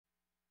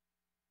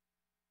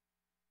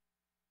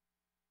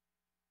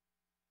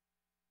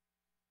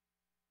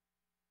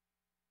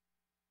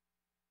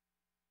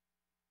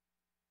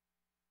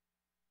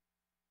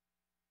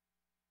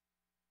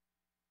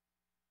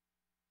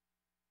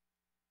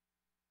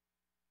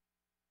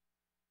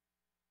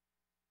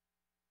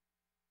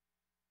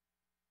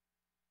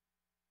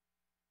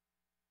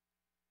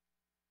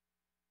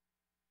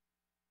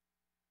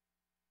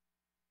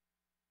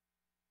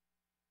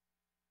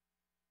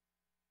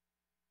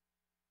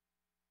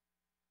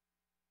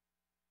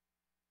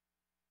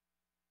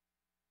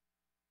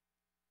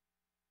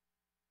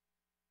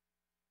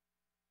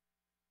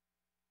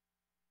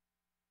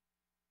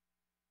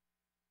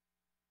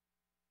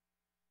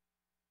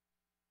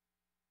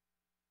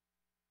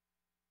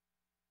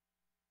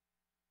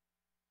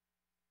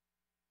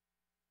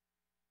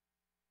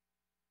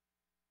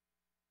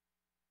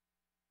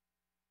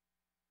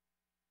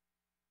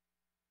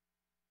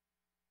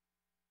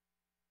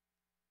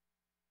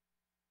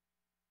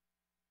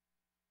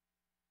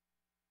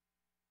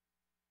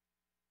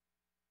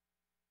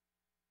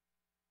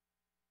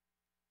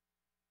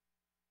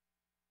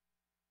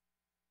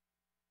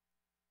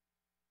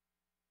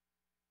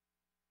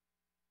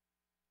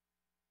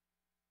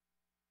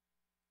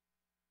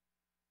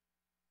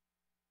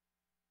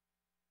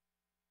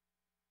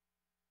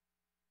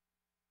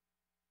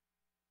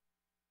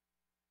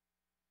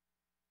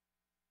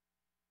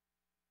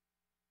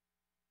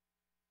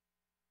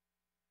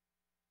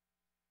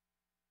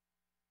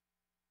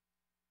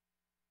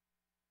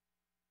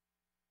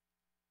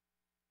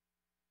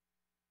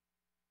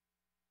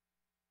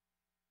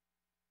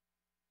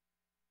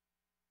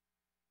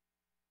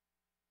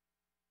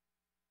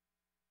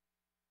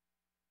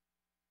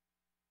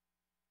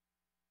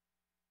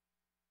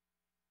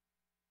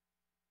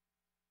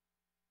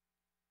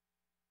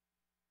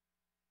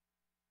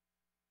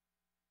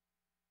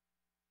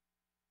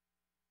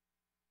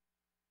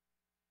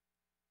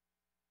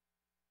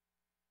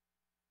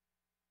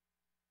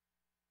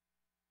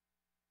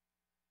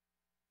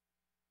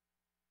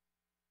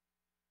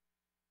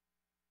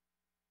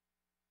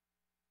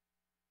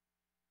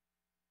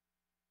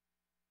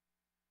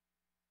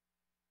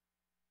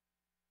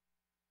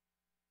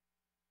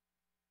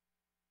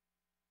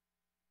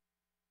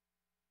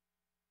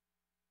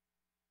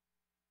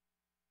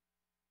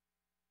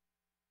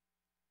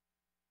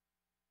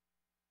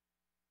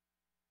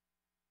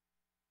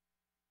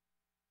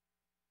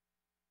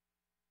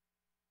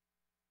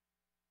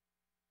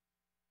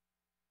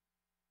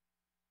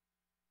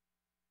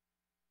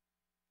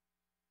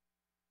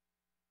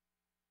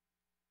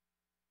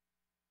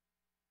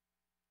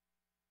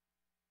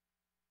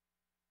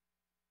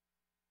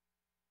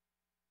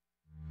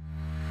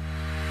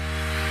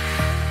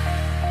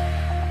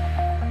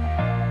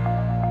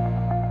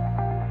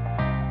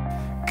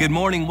Good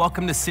morning.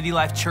 Welcome to City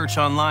Life Church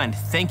Online.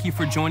 Thank you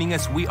for joining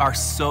us. We are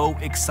so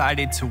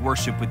excited to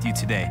worship with you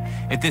today.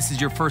 If this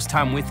is your first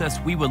time with us,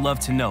 we would love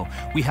to know.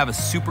 We have a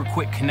super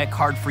quick connect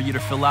card for you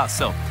to fill out.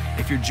 So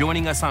if you're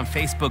joining us on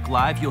Facebook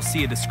Live, you'll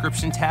see a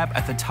description tab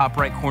at the top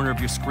right corner of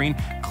your screen.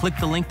 Click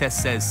the link that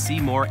says See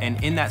More,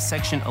 and in that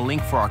section, a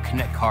link for our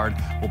connect card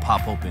will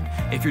pop open.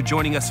 If you're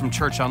joining us from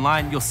Church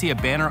Online, you'll see a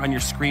banner on your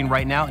screen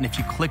right now, and if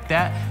you click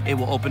that, it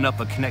will open up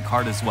a connect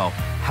card as well.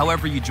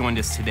 However you joined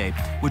us today,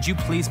 would you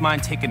please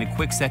mind taking a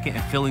quick second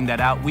and filling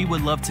that out? We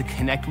would love to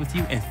connect with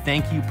you, and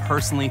thank you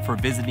personally for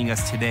visiting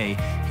us today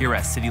here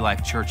at City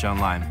Life Church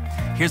Online.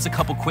 Here's a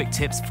couple quick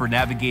tips for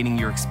navigating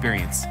your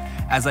experience.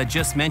 As I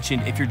just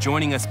mentioned, if you're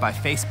joining us by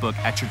Facebook,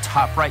 at your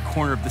top right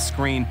corner of the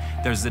screen,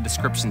 there's a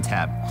description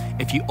tab.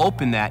 If you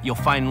open that, you'll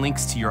find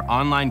links to your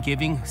online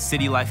giving,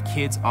 City Life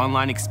Kids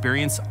online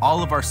experience,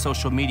 all of our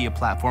social media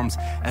platforms,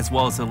 as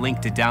well as a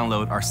link to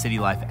download our City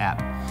Life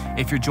app.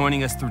 If you're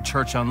joining us through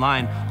Church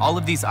Online, all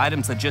of these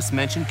items I just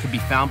mentioned can be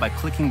found by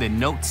clicking the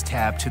Notes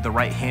tab to the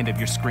right hand of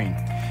your screen.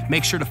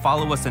 Make sure to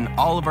follow us on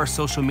all of our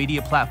social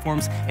media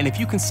platforms, and if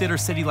you consider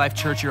City Life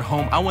Church your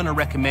home, I want to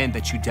recommend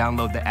that you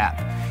download the app.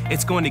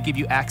 It's going to give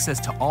you access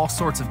to all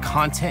sorts of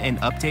content and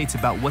updates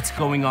about what's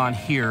going on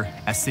here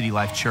at City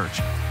Life Church.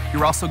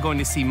 You're also going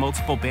to see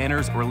multiple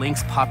banners or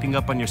links popping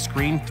up on your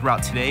screen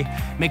throughout today.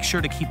 Make sure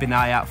to keep an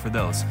eye out for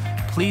those.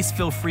 Please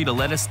feel free to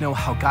let us know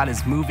how God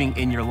is moving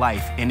in your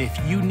life. And if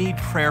you need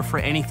prayer for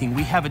anything,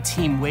 we have a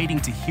team waiting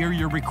to hear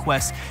your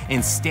requests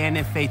and stand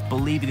in faith,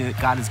 believing that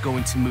God is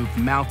going to move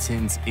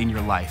mountains in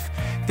your life.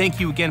 Thank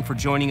you again for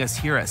joining us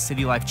here at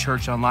City Life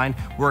Church Online.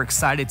 We're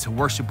excited to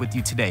worship with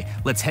you today.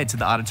 Let's head to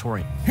the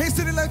auditorium. Hey,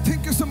 City Life,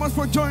 thank you so much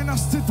for joining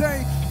us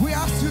today. We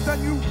ask you that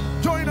you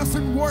join us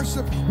in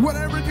worship,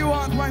 whatever you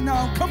want right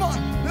now. Come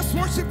on, let's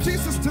worship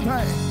Jesus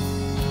today.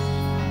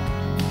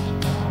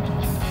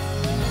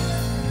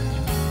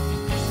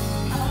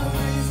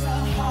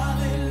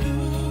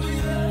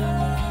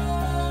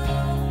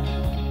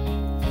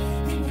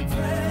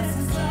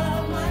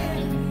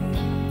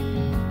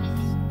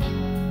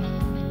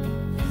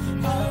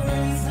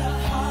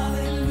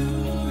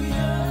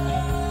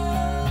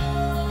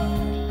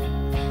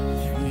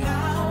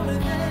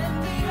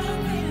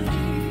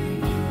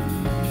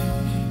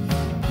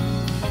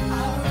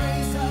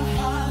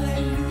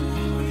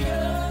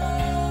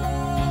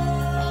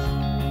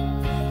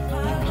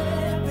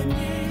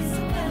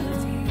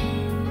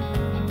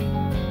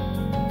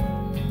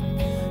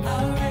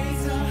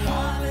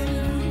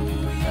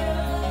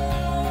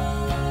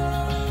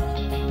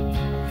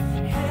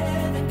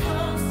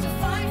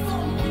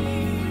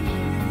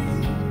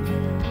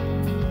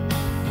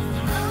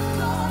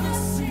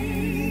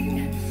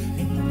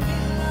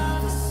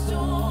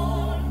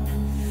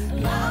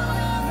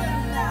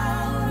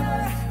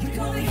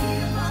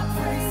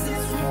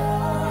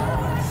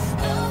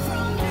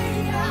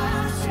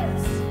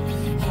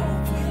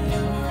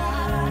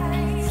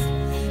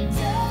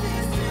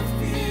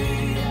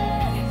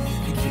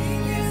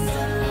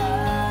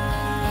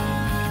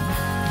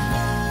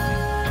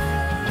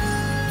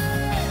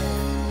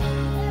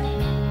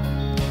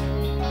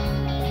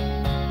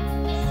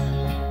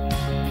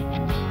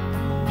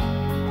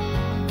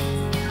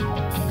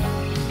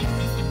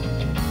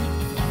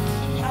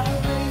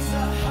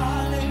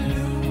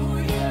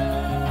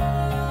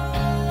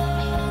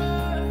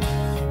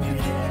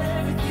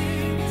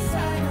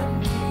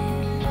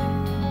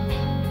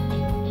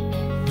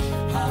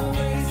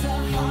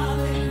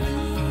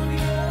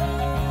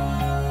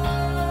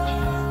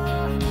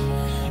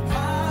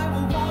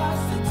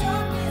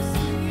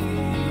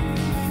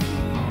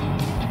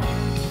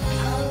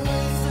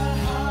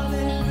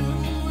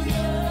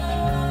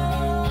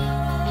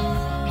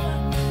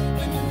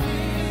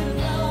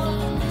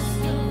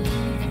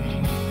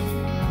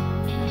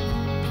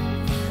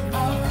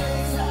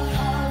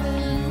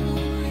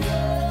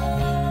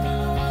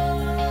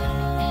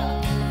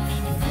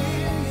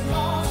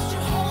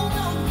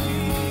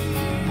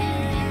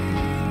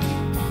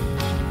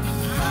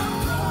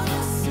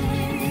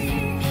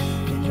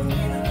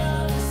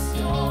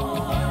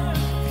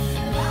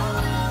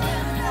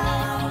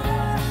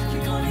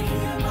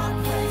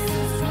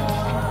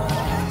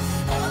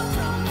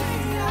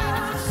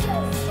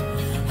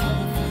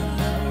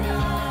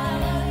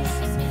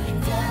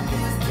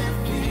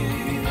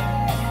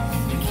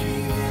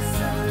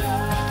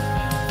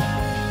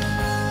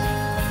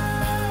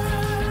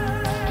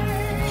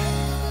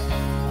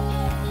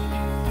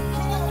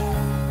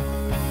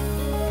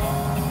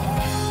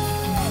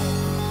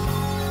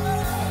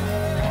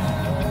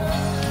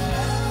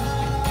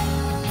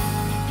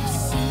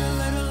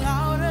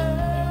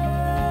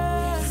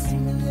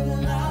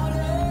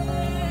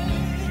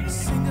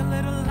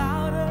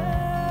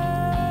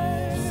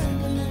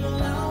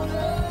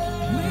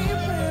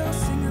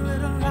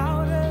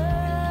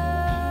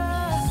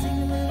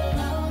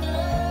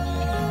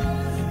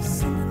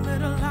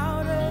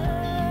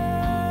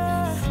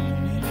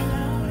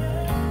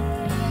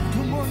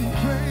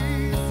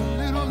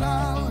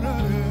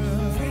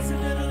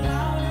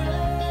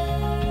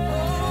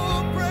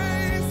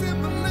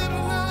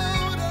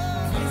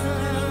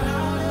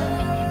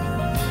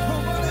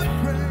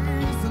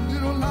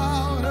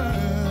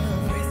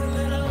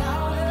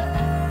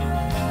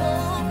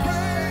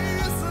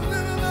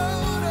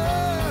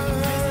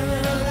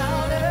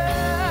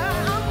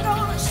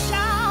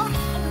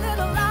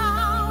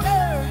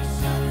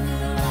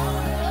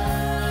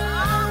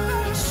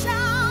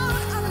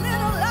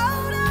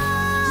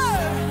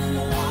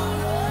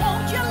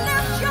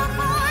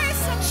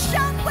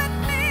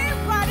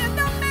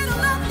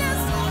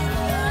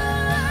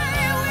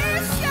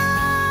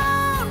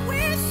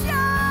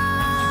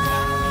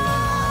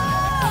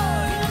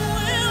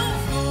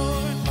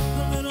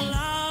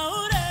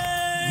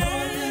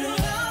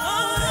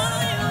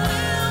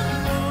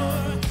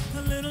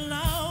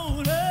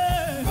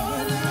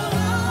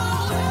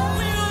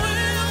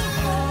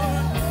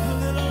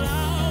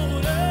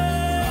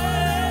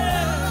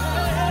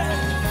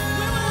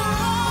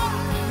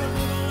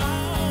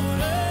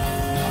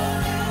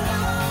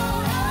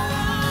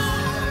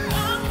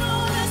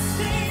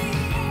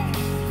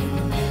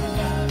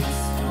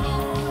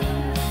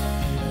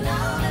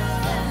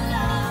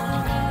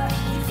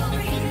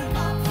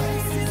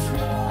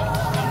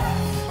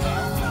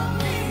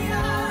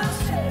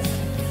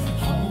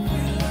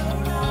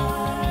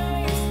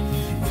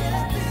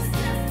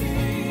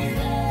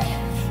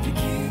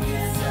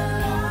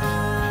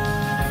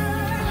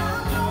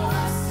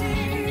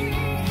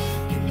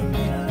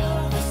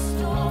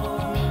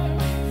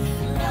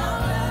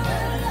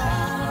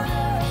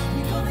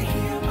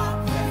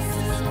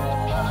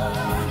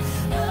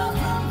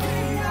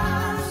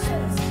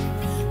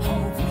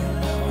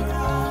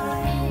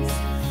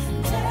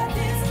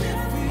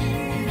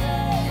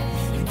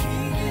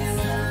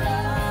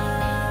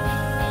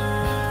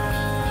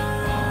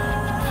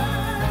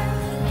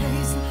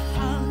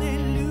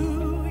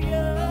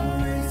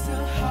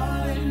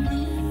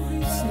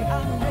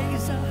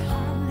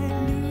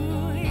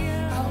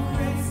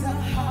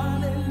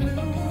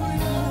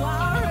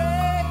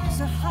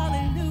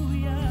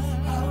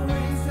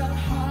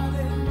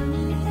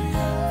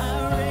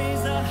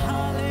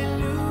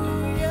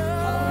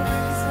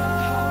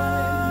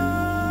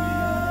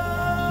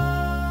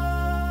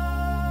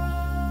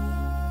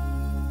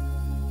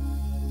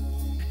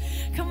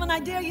 I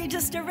dare you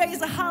just to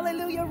raise a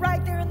hallelujah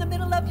right there in the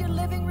middle of your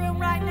living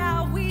room right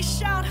now. We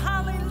shout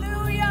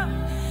hallelujah.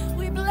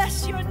 We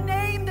bless your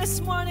name this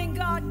morning,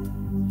 God.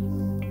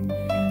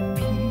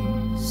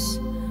 Peace,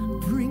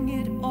 bring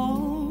it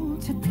all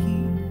to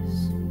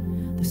peace.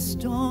 The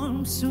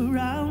storm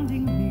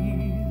surrounding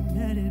me,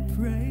 let it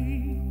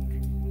break.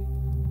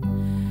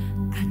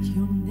 At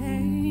your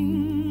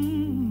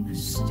name,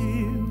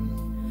 still,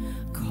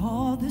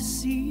 call the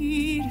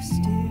sea to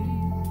still.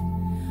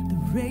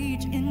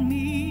 Rage in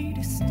me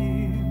to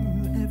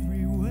still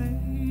every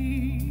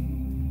wave.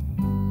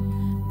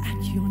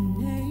 At your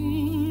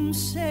name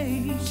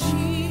say,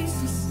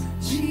 Jesus,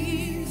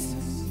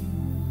 Jesus.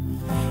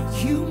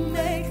 You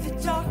make the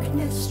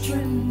darkness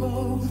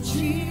tremble.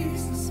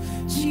 Jesus,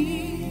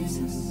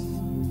 Jesus.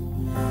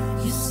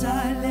 You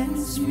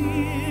silence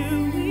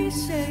fear. We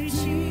say,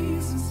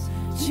 Jesus,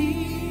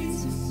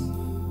 Jesus.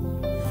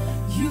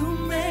 You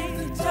make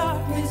the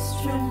darkness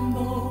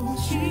tremble.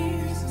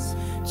 Jesus,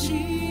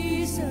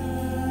 Jesus.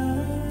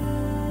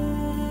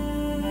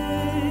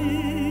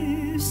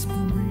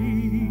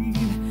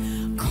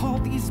 Breathe. Call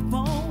these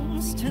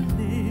bones to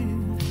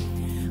live.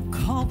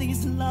 Call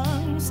these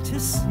lungs to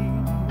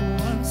sing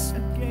once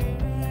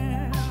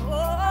again.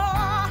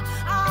 Oh,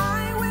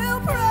 I will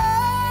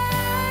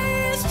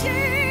praise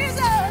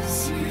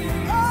Jesus.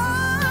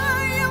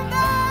 Oh, you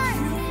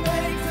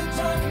make the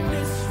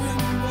darkness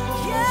tremble.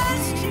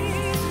 Yes,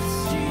 Jesus.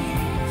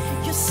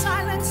 You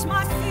silence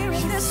my fear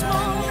in this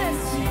moment.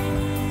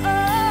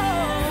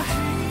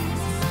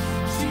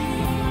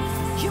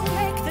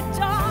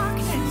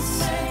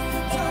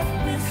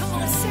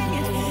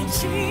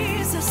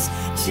 Jesus,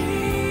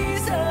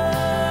 Jesus,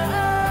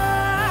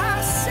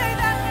 say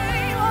that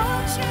name,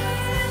 oh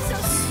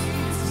Jesus.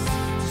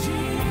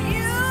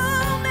 You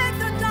make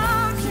the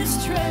darkness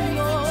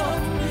tremble.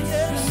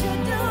 Yes, you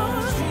do.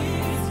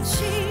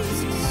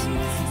 Jesus,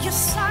 you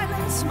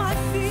silence my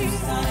fear.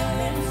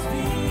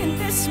 In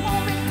this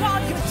moment,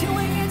 God, you're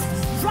doing it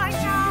right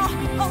now.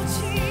 Oh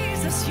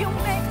Jesus, you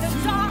make the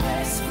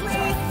darkness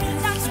flee.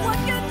 That's what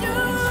you do.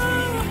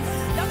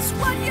 That's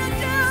what you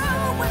do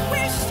when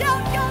we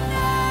shout your name.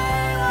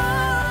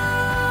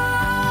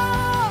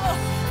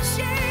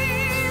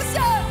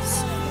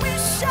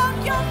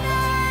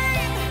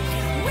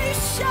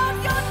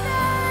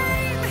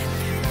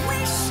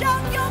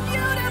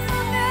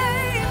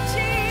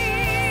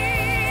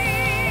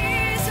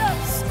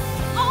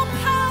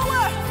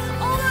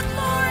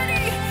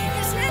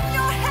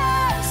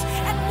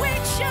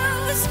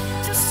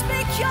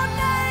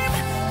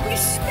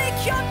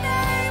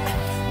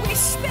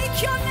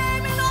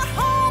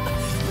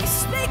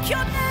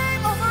 Your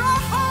name over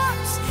our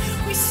hearts.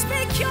 We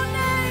speak your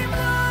name,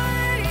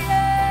 Lord.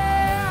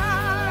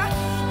 Yeah.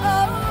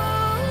 Oh.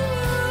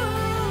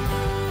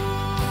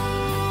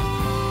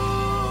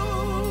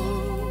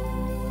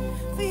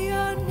 For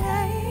your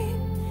name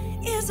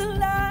is a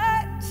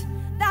light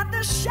that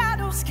the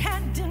shadows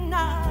can't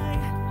deny.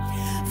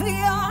 For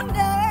your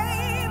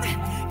name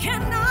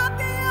cannot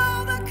be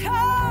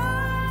overcome.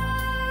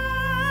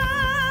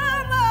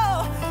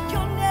 Oh,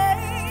 your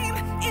name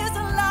is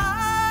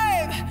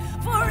alive,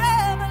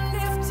 forever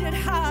lifted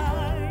high.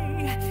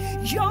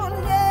 Your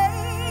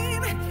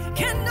name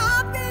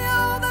cannot be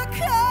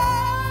overcome.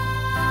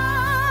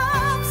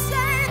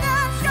 Say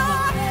that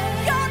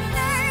your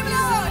name,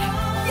 Lord,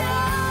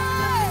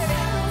 yeah,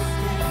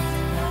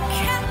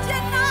 can't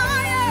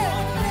deny it.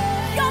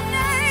 Your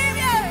name,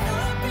 yeah.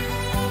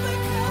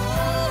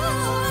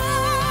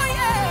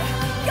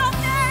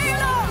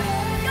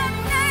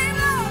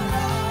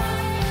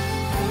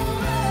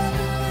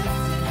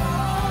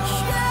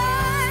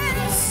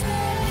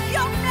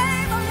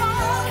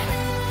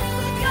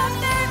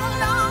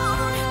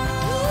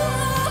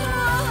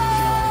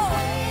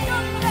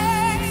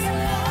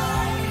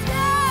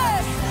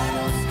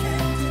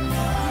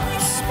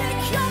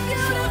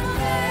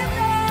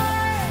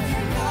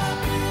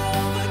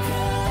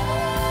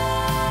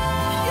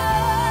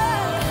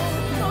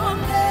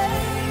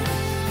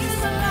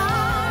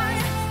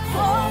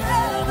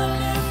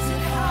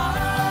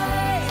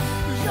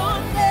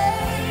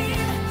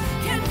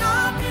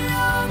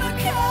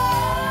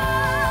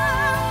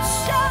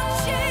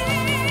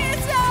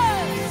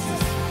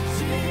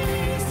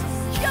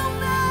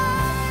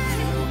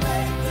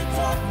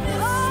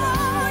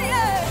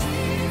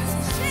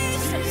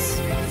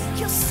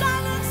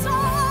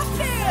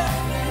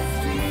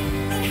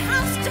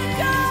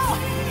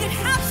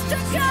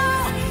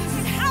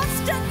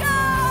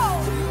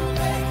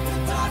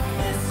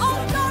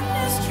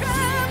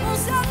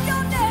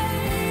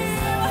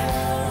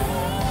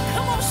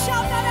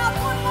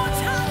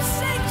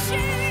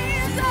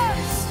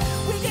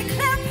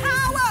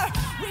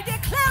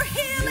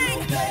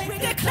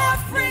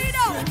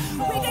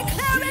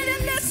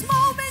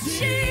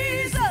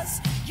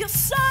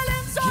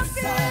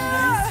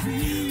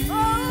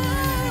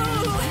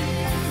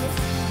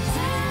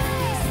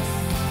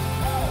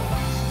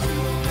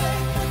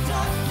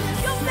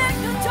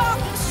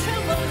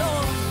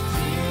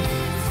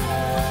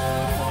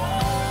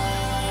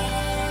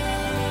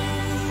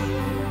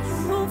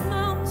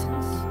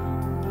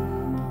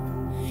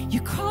 You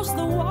cause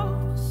the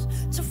walls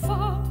to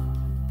fall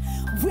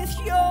with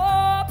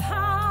your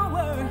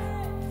power.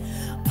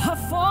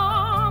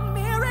 Perform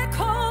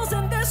miracles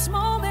in this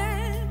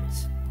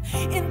moment.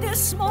 In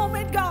this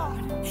moment, God.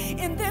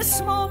 In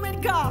this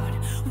moment, God.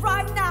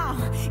 Right now,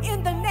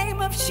 in the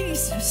name of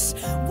Jesus,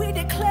 we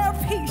declare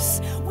peace.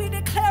 We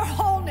declare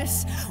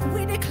wholeness.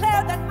 We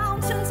declare that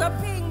mountains are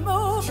being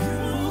moved.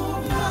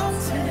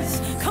 Mountains.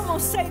 Come on,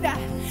 say that.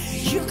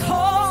 You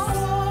cause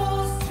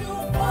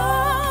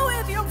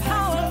with your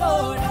power,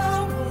 Lord.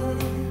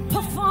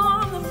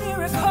 Perform the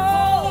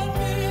miracle.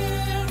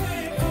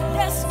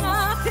 There's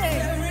nothing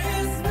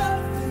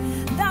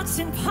that's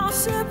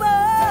impossible.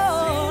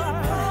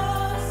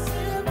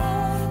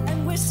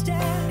 And we're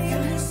standing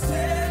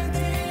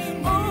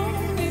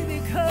only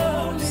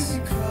because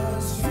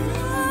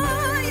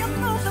you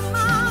move the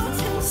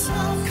mountains.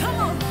 Come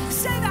on,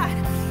 say that.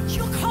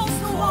 You cause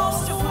the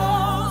walls to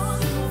fall.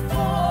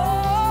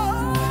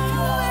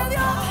 With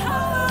your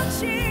power,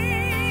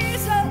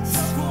 Jesus.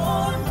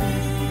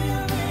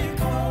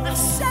 I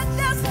said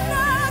there's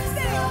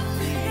nothing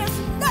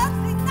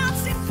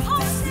that's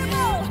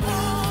impossible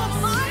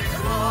for my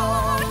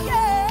God,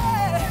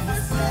 yeah.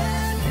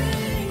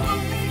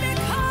 Only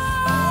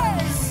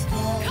because,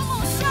 come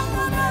on, shout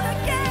that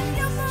out again.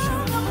 You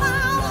move the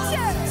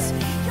mountains.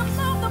 You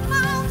move the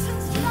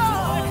mountains,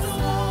 Lord.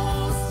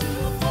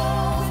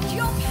 With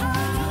your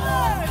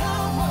power,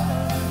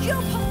 you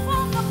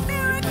perform the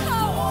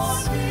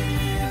miracles.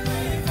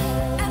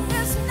 And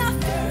there's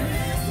nothing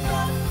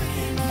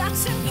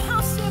that's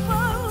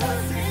impossible.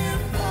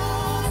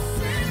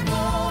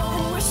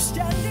 And we're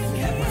standing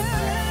here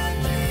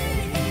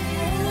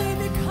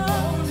only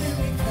because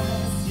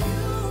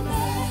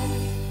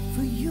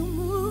for you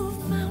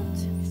move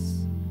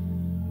mountains.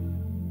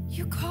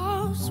 You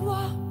cause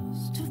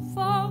walls to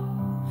fall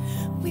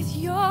with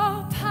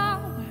your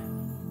power.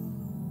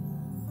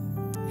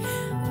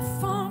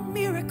 Perform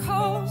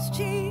miracles,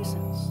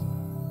 Jesus.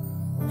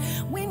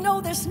 We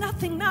know there's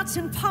nothing that's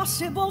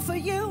impossible for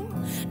you,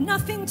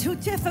 nothing too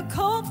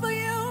difficult for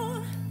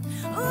you.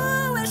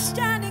 Oh, we're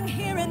standing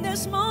here in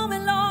this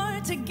moment,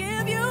 Lord, to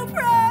give you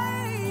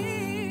praise.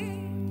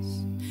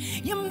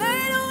 You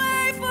made a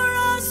way for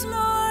us,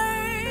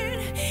 Lord.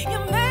 You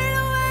made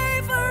a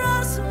way for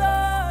us,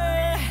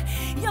 Lord.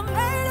 You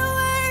made a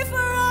way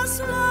for us,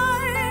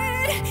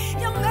 Lord.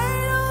 You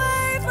made a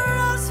way for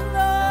us,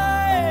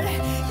 Lord.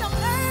 You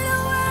made a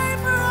way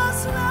for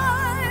us,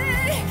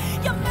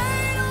 Lord. You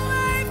made a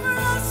way for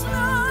us,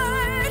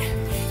 Lord.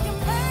 You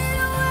made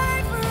a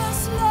way for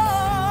us,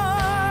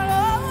 Lord.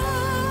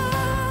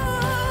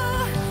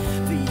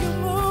 For you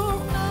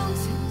move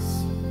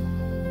mountains,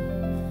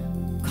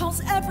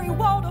 cause every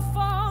wall to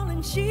fall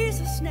in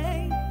Jesus'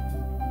 name.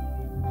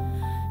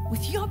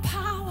 With your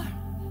power,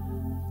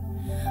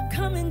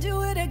 come and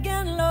do it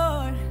again,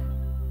 Lord.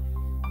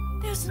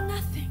 There's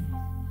nothing.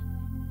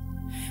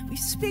 We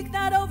speak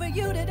that over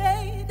you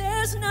today.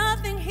 There's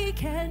nothing he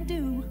can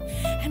do.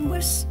 And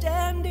we're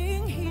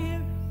standing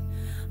here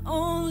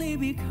only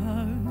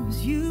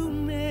because you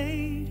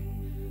made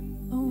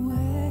a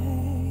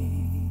way.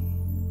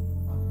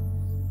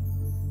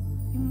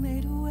 You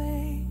made a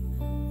way.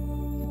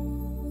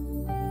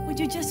 Would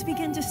you just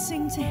begin to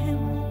sing to him?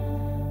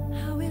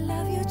 How we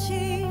love you,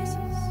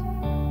 Jesus.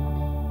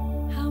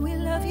 How we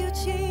love you,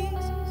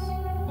 Jesus.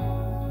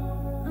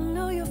 I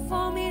know you're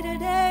for me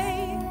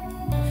today.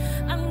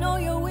 I know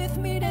you're with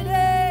me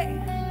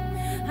today.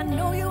 I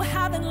know you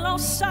haven't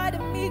lost sight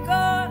of me,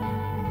 God.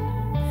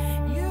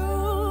 You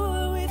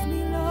are with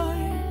me, Lord.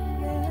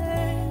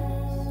 Yes.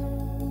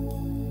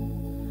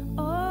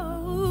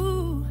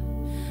 Oh,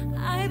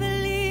 I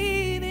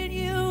believe in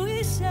you,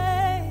 we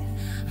say.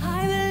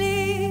 I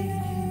believe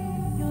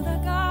you're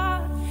the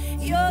God.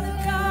 You're the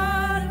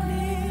God of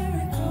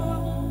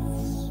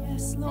miracles.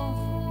 Yes,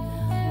 Lord.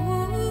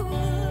 Ooh,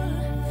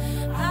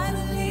 I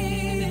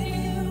believe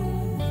in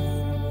you.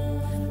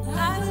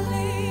 I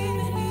believe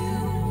in you.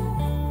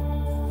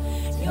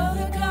 You're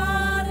the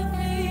God of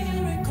miracles.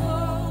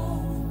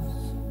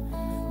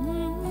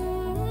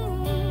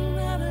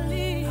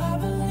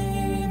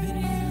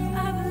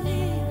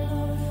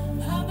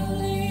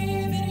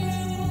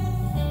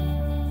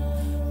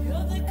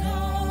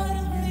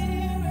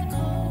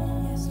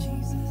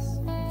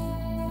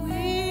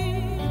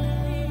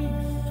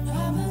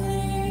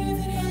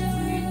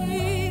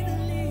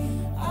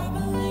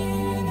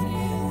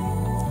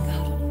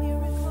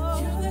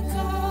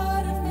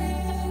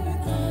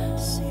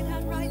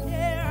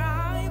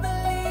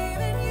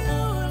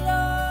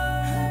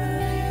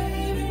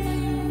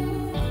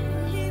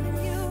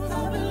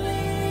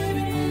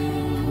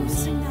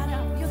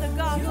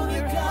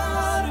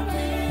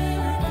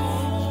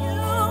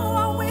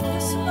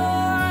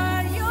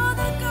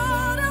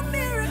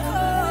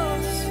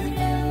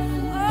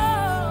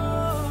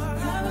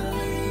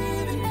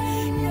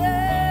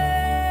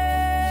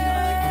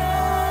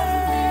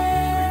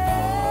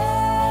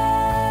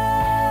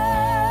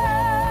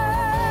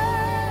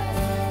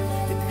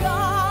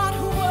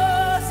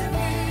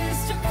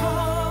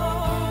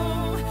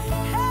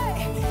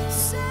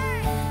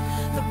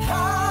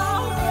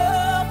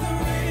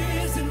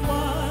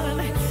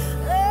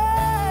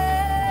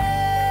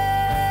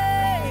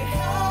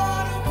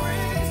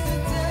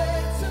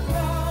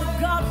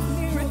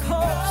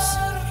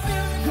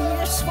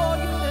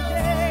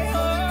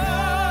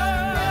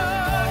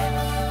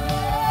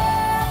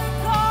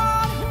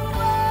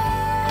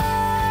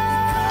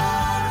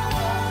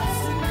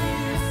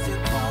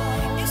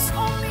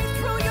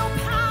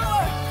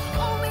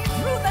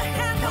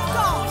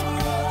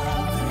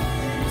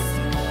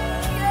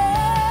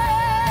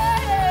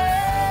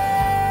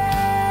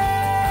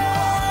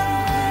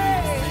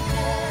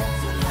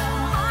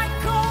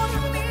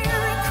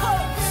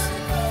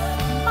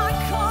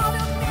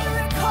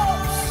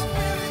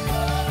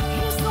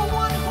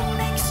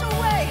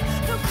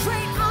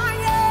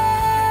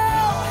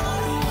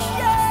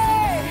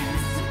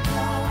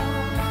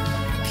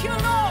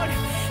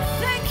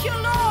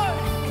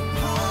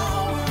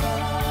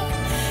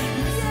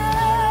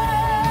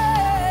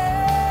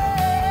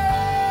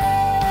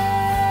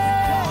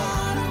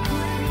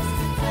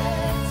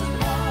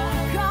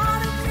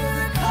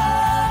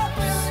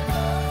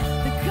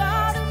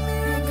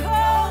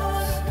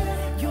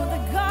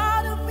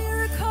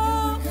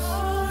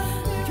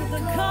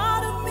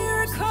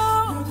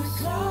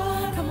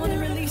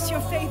 release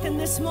your faith in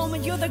this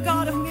moment. You're the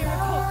God of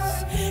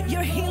miracles.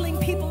 You're healing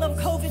people of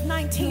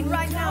COVID-19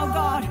 right now,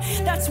 God.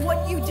 That's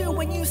what you do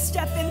when you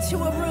step into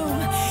a room.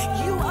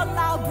 You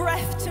allow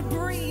breath to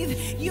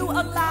breathe. You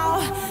allow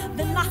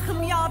the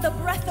Nachamyah, the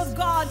breath of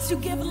God, to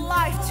give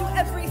life to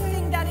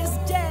everything that is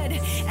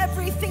dead,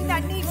 everything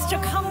that needs to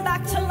come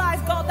back to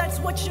life. God, that's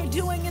what you're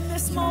doing in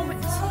this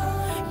moment.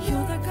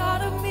 You're the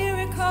God of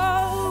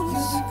miracles.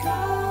 You're the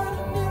God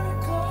of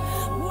miracles.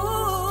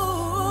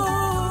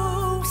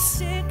 Ooh,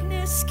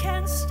 sickness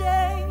can't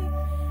stay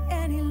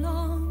any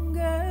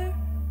longer.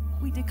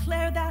 We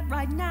declare that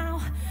right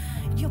now.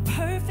 Your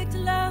perfect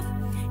love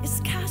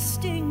is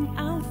casting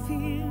out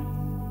fear.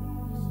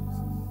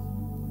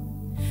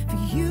 For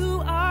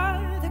you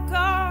are the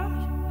God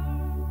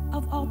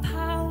of all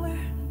power.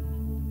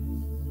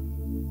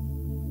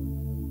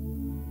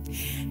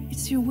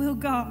 It's your will,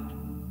 God,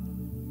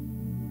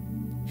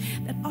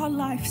 that our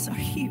lives are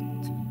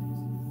healed.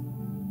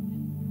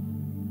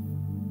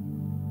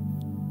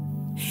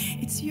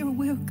 It's your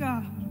will,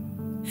 God,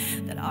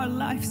 that our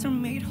lives are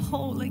made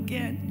whole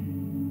again.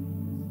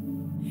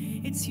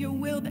 It's your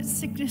will that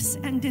sickness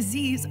and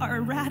disease are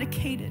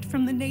eradicated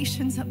from the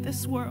nations of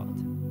this world.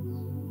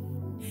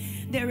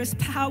 There is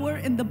power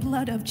in the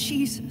blood of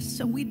Jesus,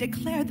 so we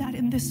declare that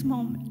in this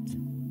moment.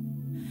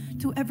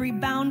 To every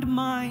bound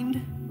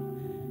mind,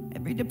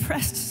 every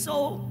depressed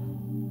soul,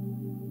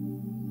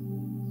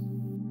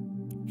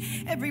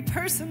 every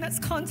person that's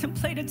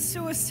contemplated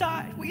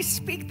suicide, we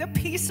speak the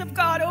peace of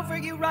God over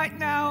you right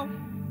now.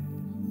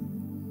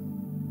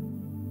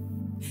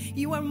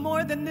 You are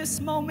more than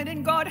this moment,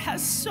 and God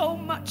has so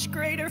much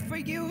greater for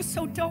you,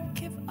 so don't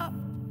give up.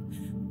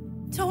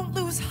 Don't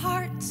lose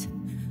heart.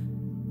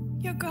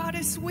 Your God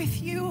is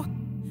with you.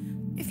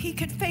 If he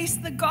could face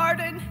the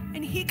garden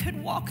and he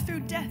could walk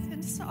through death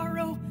and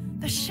sorrow,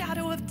 the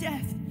shadow of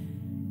death,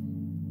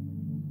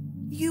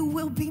 you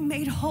will be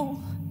made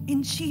whole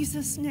in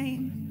Jesus'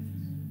 name.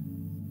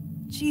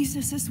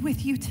 Jesus is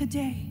with you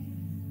today.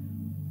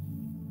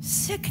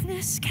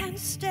 Sickness can't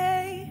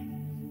stay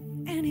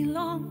any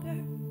longer.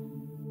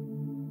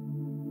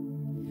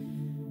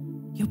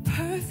 Your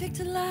perfect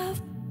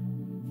love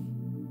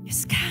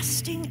is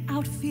casting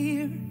out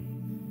fear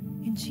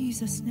in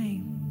Jesus'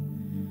 name.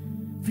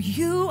 For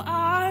you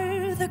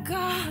are the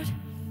God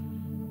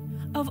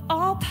of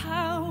all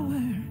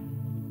power.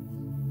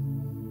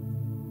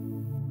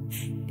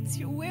 It's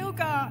your will,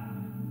 God.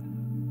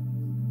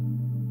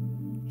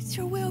 It's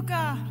your will,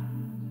 God.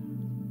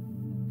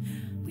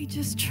 We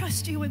just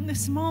trust you in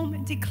this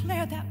moment.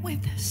 Declare that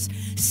with us.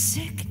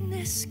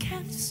 Sickness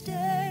can't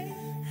stay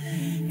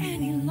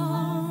any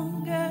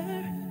longer.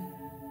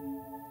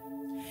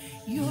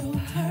 Your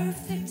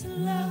perfect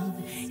love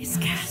is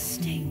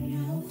casting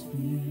out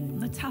from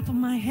the top of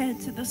my head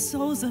to the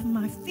soles of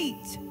my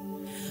feet.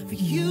 For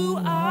you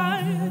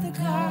are the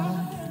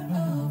God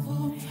of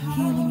all power.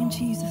 Healing in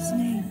Jesus'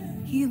 name.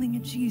 Healing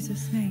in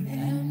Jesus' name.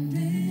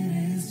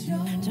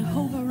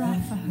 Jehovah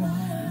Rapha,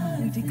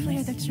 we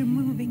declare that you're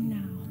moving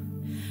now.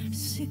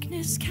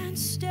 Sickness can't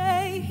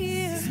stay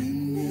here.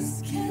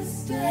 Sickness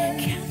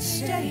can't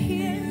stay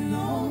here.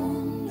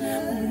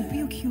 We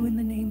rebuke you in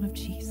the name of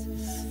Jesus.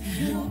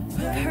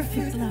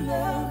 Perfect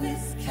love,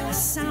 a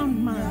sound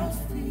mind,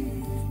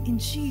 in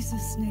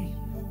Jesus' name.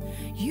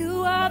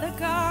 You are the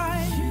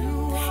God.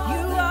 You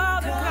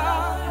are the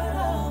God.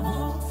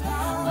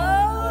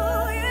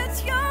 Oh,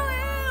 it's your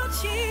will,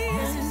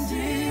 Jesus.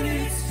 And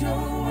it's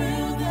your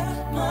will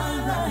that my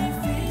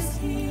life is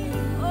healed.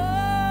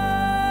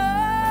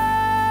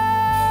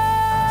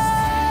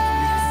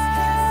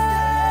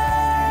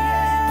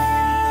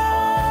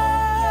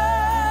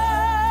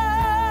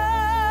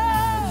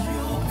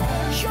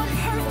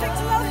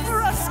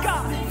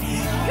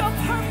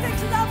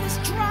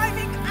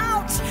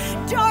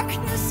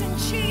 Darkness in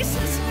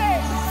Jesus'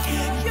 name.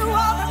 You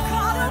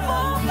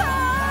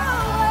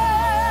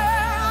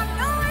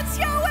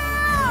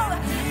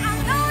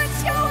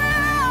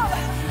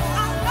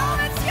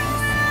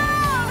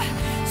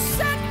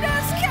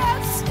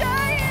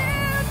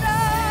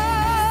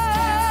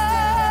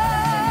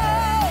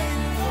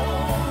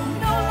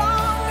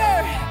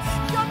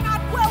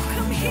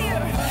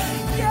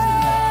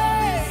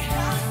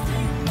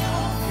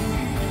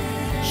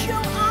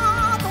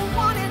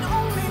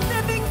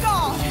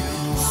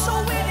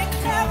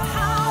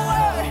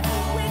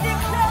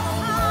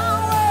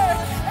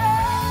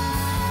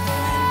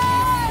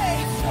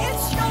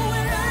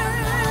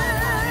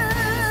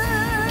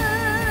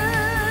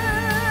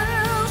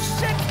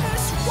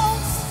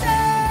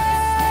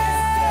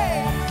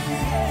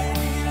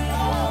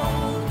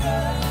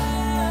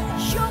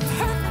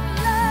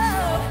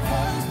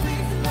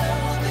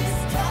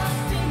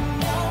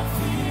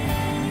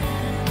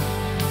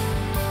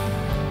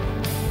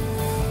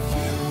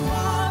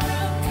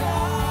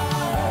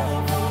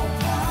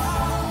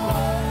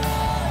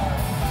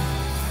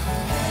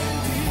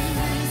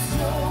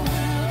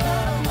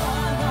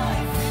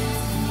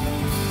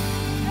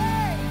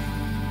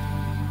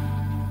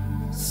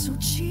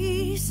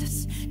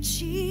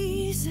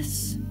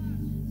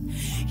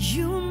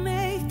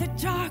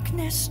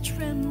darkness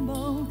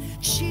tremble.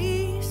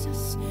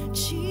 Jesus,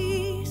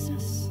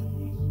 Jesus,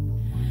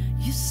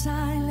 you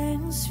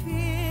silence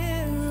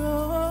fear.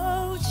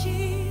 Oh,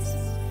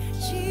 Jesus,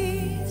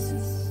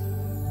 Jesus,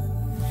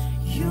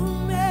 you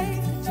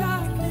make the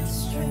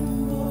darkness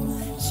tremble.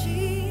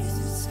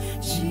 Jesus,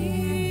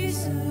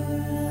 Jesus,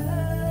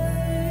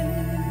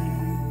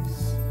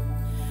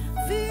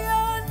 for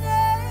your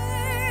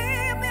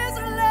name is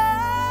a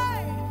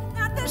light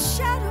that the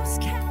shadows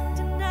can't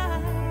deny.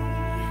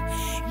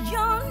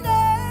 Your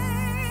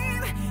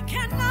name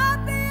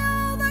cannot be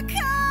overcome.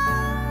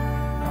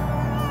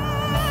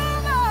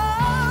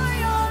 Oh,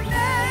 your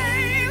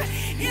name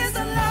is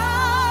a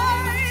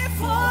light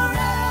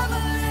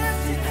forever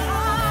lifted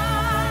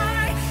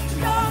high.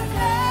 Your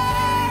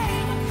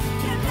name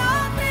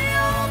cannot be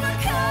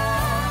overcome.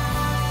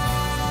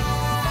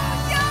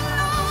 Your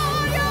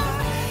name,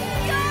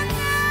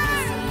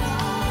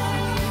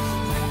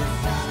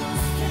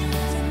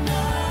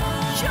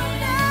 your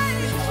name,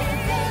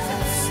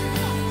 Jesus,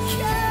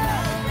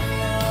 can't be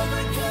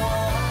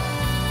overcome.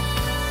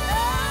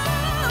 Oh,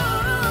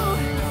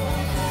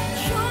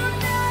 your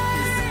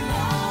name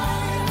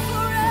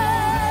forever.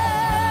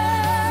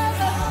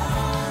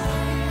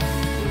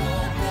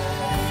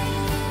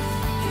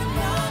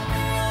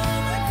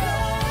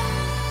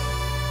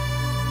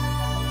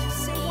 Just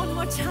say one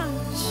more time.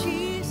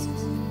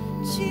 Jesus,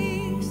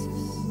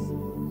 Jesus,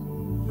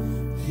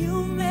 you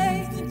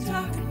make the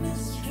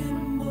darkness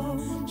tremble.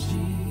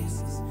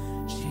 Jesus,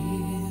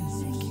 Jesus,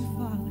 thank you,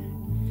 Father.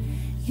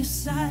 You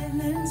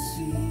silence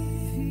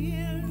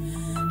fear.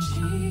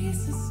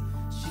 Jesus,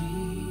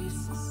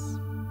 Jesus,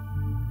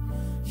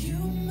 you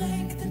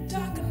make the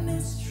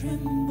darkness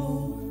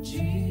tremble.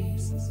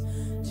 Jesus,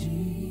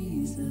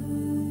 Jesus.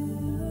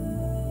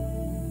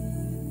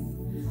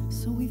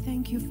 So we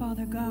thank you,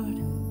 Father God,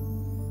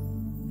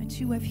 that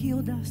you have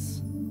healed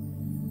us.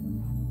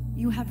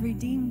 You have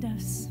redeemed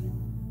us.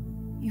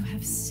 You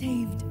have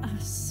saved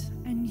us,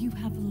 and you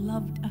have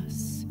loved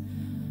us.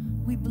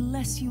 We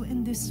bless you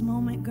in this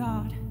moment,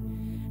 God.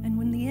 And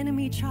when the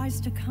enemy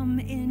tries to come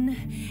in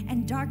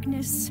and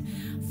darkness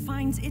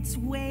finds its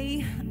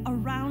way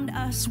around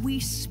us,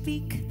 we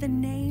speak the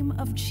name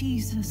of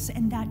Jesus,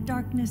 and that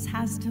darkness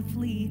has to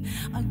flee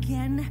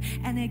again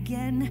and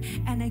again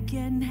and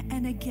again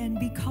and again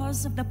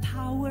because of the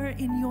power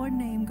in your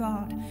name,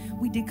 God.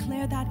 We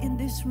declare that in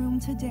this room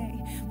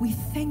today. We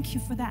thank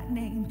you for that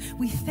name.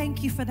 We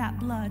thank you for that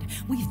blood.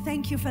 We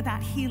thank you for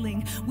that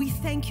healing. We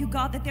thank you,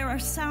 God, that there are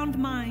sound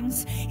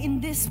minds in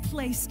this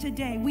place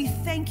today. We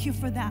thank you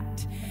for that.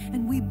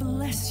 And we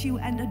bless you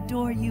and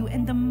adore you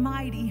in the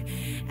mighty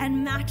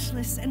and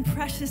matchless and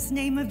precious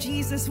name of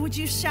Jesus. Would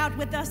you shout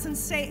with us and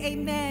say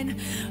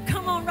amen?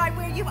 Come on, right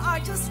where you are,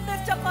 just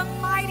lift up a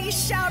mighty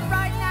shout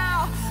right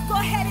now. Go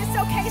ahead, it's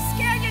okay.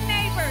 Scare your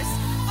neighbors.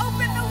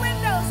 Open the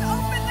windows,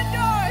 open the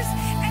doors,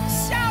 and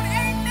shout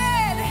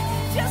amen.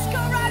 Just go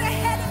right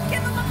ahead and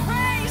give him a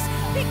praise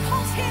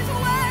because he's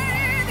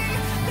worthy,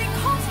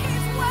 because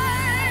he's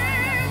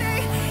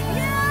worthy.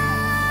 Yeah.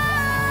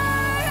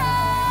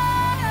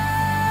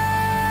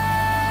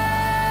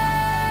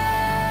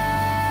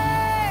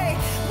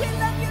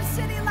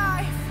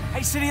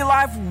 Hey, City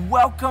Life,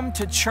 welcome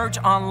to Church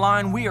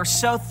Online. We are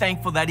so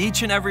thankful that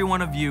each and every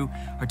one of you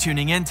are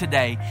tuning in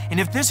today. And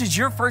if this is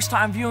your first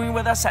time viewing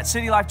with us at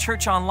City Life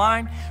Church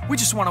Online, we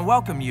just want to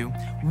welcome you.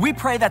 We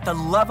pray that the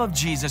love of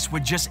Jesus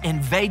would just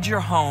invade your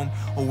home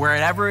or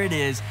wherever it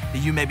is that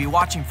you may be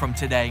watching from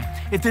today.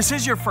 If this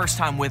is your first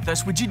time with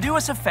us, would you do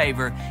us a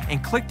favor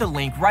and click the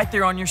link right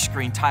there on your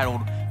screen titled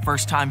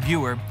First Time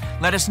Viewer.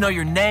 Let us know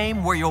your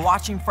name, where you're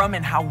watching from,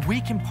 and how we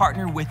can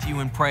partner with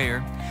you in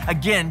prayer.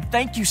 Again,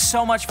 thank you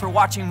so much for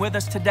watching with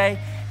us today.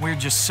 We're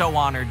just so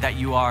honored that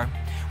you are.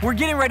 We're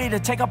getting ready to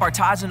take up our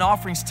tithes and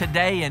offerings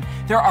today, and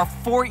there are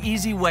 4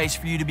 easy ways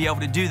for you to be able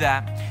to do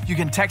that. You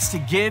can text to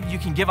give, you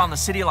can give on the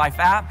City Life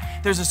app.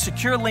 There's a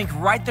secure link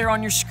right there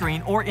on your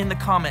screen or in the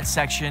comment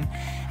section.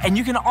 And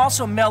you can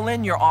also mail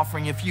in your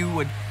offering if you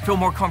would feel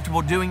more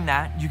comfortable doing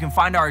that. You can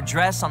find our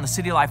address on the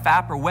City Life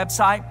app or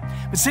website.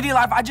 But City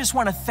Life, I just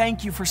want to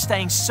thank you for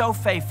staying so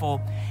faithful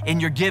in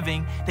your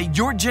giving, that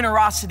your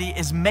generosity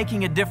is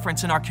making a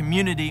difference in our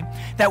community,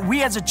 that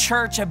we as a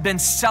church have been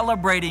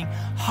celebrating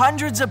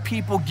hundreds of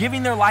people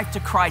giving their life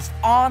to Christ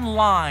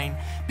online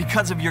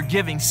because of your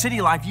giving. City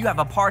Life, you have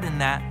a part in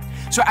that.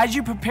 So as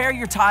you prepare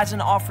your tithes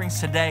and offerings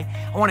today,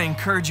 I want to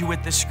encourage you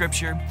with this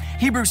scripture.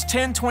 Hebrews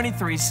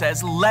 10:23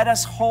 says, "Let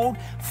us hold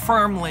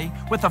firmly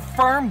with a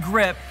firm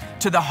grip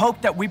to the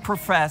hope that we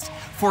profess,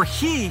 for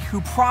he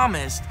who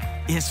promised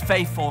is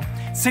faithful."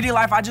 City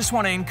Life, I just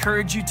want to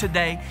encourage you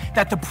today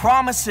that the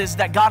promises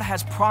that God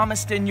has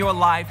promised in your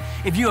life,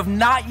 if you have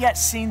not yet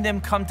seen them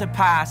come to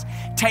pass,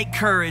 take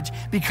courage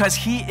because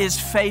he is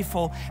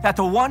faithful, that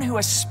the one who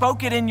has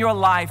spoken in your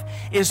life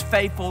is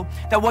faithful,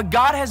 that what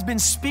God has been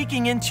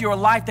speaking into your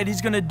life that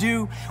he's going to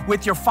do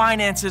with your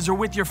finances or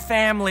with your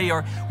family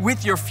or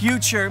with your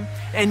future,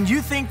 and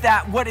you think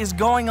that what is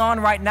going on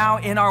right now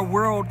in our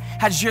world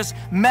has just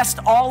messed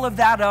all of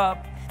that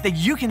up, that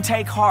you can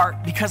take heart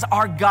because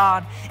our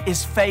God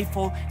is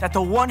faithful, that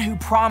the one who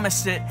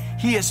promised it,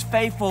 he is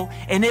faithful,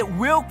 and it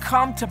will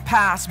come to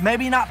pass.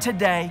 Maybe not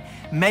today,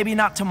 maybe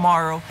not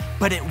tomorrow,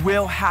 but it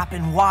will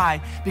happen.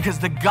 Why? Because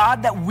the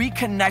God that we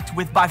connect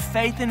with by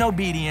faith and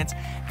obedience,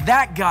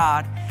 that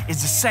God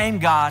is the same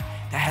God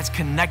that has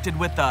connected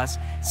with us.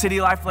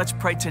 City Life, let's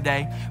pray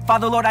today.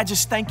 Father, Lord, I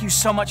just thank you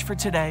so much for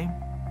today.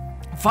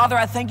 Father,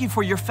 I thank you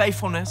for your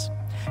faithfulness.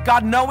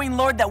 God, knowing,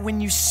 Lord, that when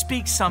you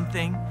speak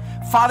something,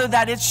 Father,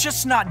 that it's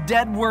just not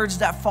dead words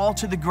that fall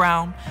to the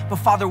ground, but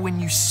Father, when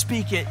you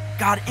speak it,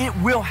 God, it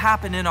will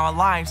happen in our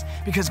lives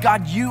because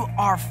God, you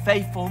are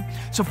faithful.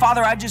 So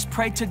Father, I just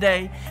pray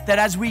today that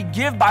as we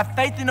give by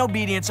faith and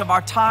obedience of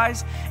our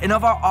tithes and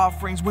of our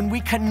offerings, when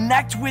we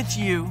connect with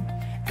you,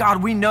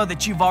 God, we know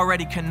that you've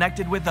already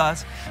connected with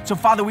us. So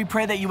Father, we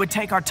pray that you would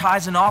take our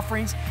tithes and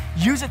offerings,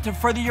 use it to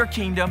further your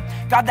kingdom.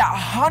 God, that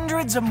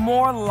hundreds of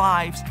more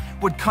lives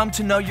would come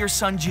to know your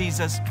son,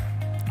 Jesus,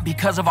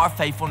 because of our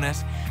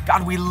faithfulness.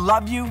 God, we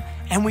love you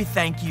and we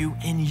thank you.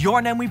 In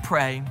your name we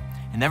pray.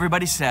 And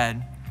everybody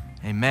said,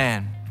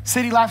 amen.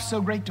 City Life,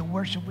 so great to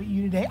worship with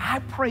you today. I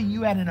pray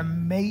you had an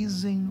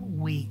amazing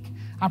week.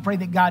 I pray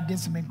that God did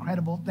some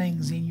incredible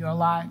things in your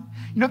life.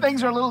 You know,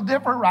 things are a little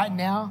different right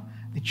now.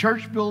 The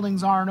church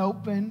buildings aren't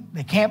open.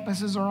 The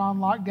campuses are on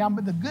lockdown.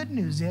 But the good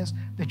news is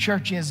the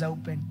church is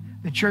open.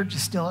 The church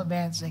is still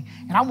advancing.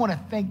 And I want to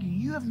thank you.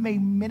 You have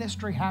made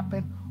ministry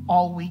happen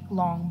all week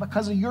long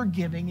because of your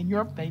giving and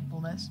your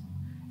faithfulness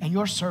and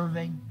your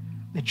serving.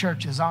 The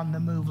church is on the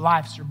move.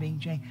 Lives are being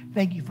changed.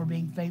 Thank you for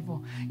being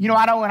faithful. You know,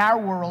 I know in our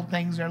world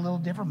things are a little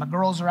different. My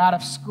girls are out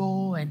of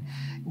school and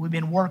we've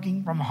been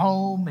working from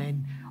home,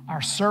 and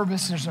our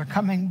services are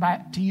coming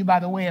back to you by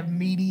the way of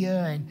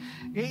media,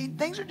 and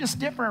things are just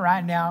different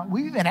right now.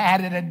 We've even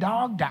added a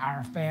dog to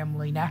our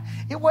family. Now,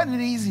 it wasn't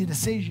an easy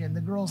decision.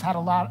 The girls had a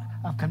lot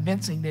of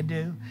convincing to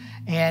do.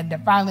 And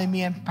finally,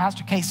 me and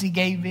Pastor Casey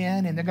gave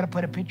in, and they're going to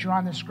put a picture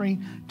on the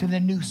screen to the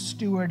new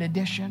Stewart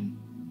edition.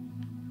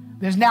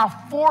 There's now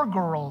 4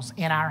 girls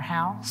in our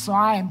house, so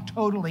I am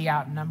totally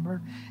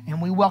outnumbered.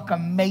 And we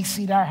welcome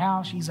Macy to our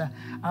house. She's a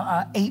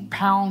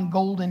 8-pound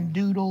golden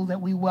doodle that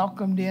we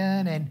welcomed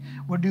in, and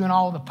we're doing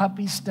all the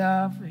puppy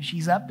stuff.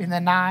 She's up in the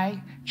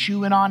night,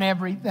 chewing on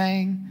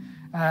everything,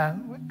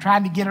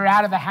 trying to get her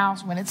out of the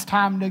house when it's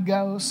time to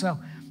go. So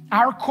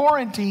our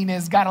quarantine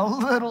has got a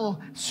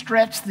little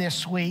stretch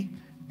this week,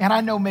 and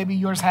I know maybe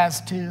yours has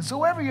too. So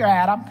wherever you're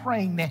at, I'm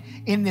praying that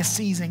in this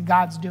season,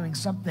 God's doing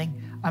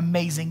something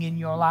amazing in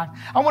your life.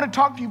 I want to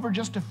talk to you for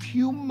just a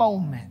few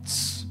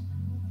moments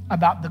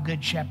about the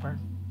Good Shepherd.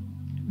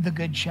 The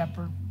Good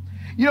Shepherd.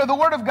 You know, the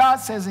Word of God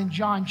says in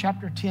John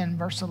chapter 10,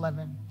 verse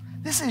 11,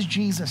 this is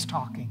Jesus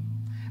talking.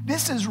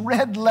 This is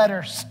red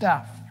letter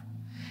stuff.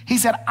 He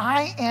said,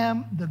 I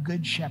am the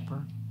Good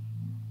Shepherd.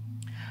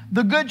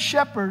 The Good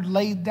Shepherd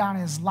laid down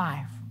his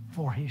life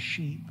for his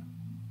sheep.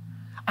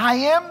 I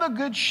am the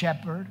Good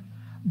Shepherd.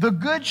 The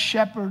Good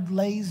Shepherd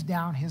lays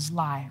down his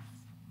life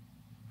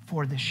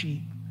for the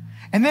sheep.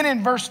 And then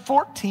in verse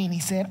 14, he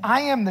said,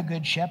 I am the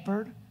Good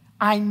Shepherd.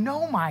 I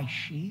know my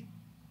sheep,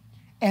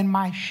 and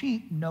my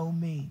sheep know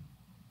me.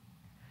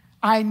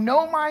 I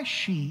know my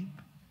sheep,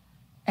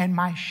 and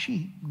my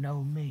sheep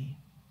know me.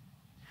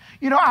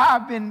 You know,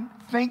 I've been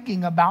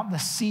thinking about the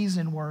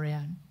season we're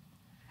in.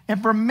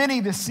 And for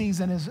many, the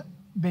season has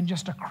been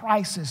just a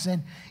crisis.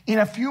 And in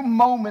a few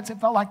moments,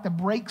 it felt like the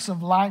brakes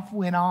of life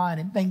went on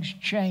and things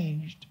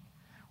changed.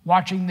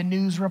 Watching the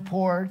news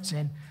reports,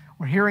 and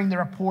we're hearing the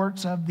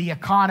reports of the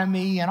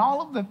economy and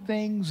all of the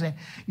things. And,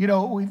 you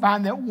know, we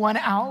find that one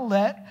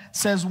outlet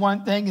says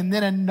one thing and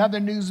then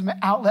another news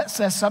outlet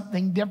says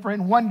something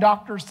different. One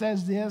doctor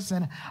says this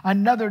and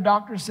another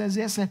doctor says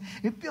this. And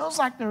it feels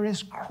like there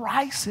is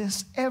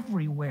crisis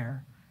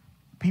everywhere.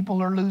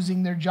 People are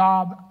losing their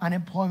job.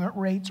 Unemployment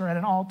rates are at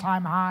an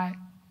all-time high.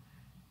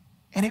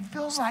 And it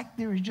feels like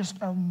there is just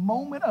a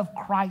moment of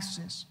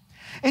crisis.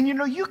 And, you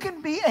know, you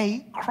can be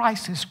a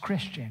crisis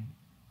Christian.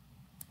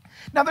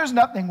 Now, there's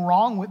nothing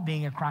wrong with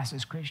being a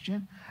crisis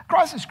Christian.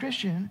 Crisis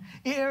Christian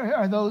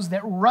are those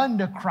that run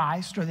to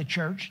Christ or the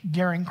church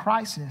during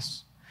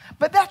crisis.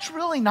 But that's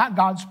really not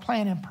God's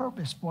plan and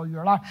purpose for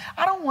your life.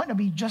 I don't want to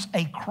be just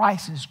a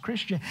crisis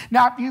Christian.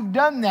 Now, if you've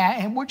done that,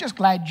 and we're just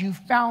glad you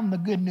found the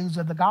good news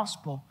of the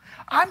gospel,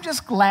 I'm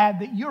just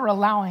glad that you're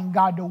allowing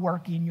God to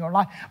work in your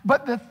life.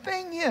 But the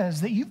thing is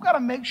that you've got to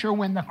make sure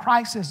when the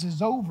crisis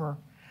is over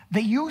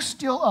that you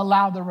still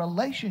allow the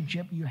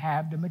relationship you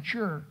have to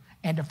mature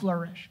and to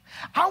flourish.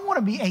 I want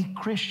to be a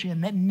Christian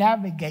that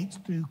navigates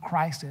through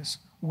crisis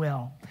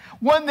well.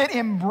 One that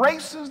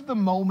embraces the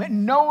moment,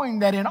 knowing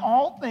that in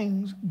all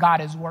things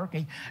God is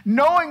working.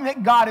 Knowing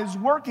that God is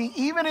working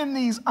even in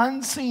these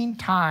unseen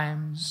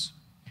times.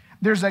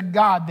 There's a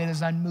God that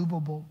is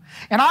unmovable.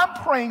 And I'm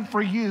praying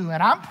for you,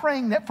 and I'm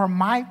praying that for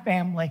my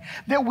family,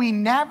 that we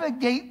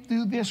navigate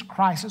through this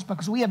crisis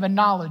because we have a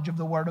knowledge of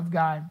the Word of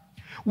God.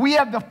 We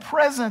have the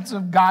presence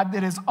of God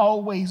that is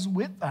always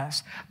with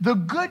us. The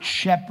Good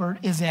Shepherd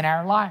is in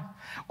our life.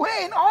 Well,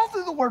 and all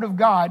through the Word of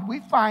God,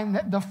 we find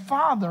that the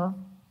Father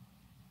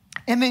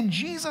And then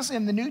Jesus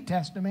in the New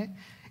Testament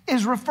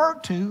is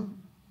referred to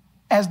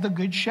as the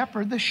good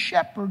shepherd, the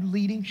shepherd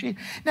leading sheep.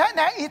 Now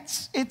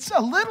it's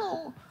a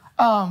little,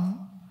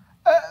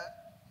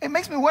 it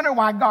makes me wonder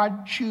why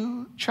God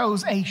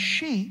chose a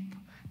sheep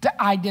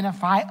to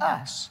identify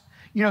us.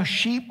 You know,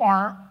 sheep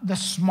aren't the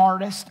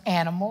smartest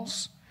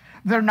animals.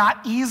 They're not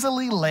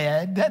easily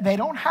led. They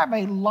don't have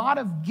a lot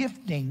of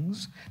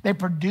giftings. They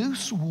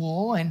produce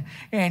wool and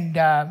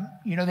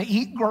they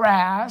eat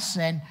grass,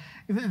 and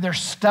they're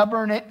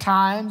stubborn at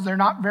times. They're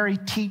not very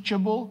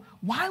teachable.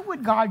 Why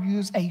would God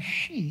use a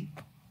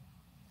sheep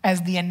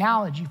as the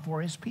analogy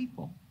for his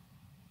people?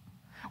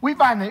 We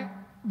find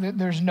that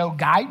there's no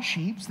guide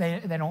sheep. They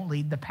don't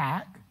lead the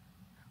pack.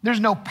 There's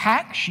no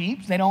pack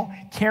sheep. They don't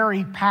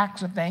carry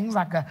packs of things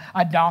like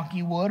a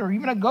donkey would or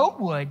even a goat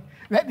would.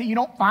 You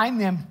don't find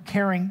them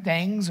carrying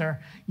things or,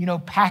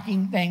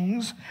 packing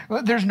things.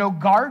 There's no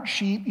guard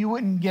sheep. You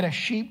wouldn't get a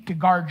sheep to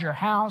guard your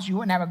house. You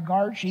wouldn't have a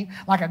guard sheep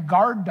like a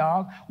guard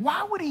dog.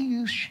 Why would he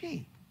use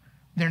sheep?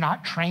 They're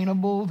not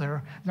trainable.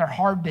 They're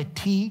hard to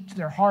teach.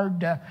 They're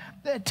hard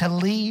to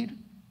lead.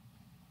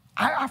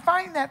 I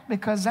find that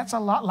because that's a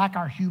lot like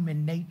our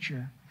human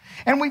nature.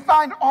 And we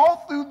find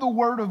all through the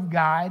Word of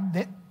God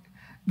that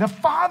the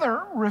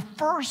Father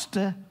refers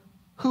to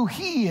who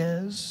he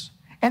is,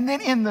 and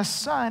then in the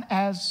Son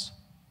as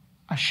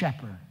a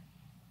shepherd,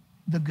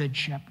 the good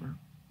shepherd.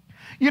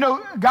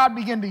 God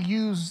began to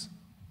use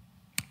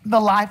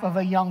the life of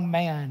a young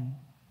man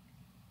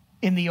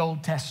in the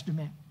Old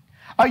Testament.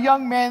 A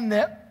young man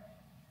that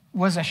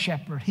was a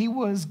shepherd. He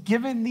was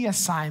given the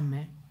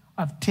assignment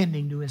of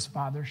tending to his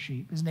father's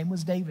sheep. His name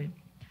was David.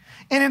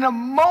 And in a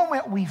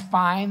moment, we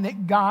find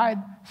that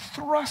God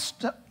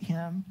thrust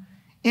him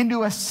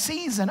into a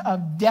season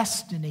of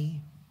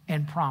destiny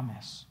and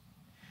promise.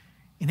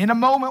 And in a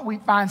moment, we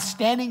find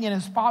standing in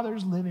his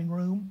father's living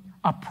room,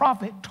 a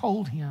prophet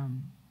told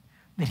him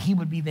that he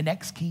would be the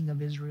next king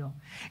of Israel.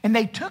 And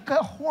they took a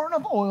horn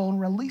of oil and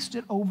released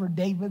it over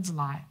David's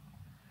life.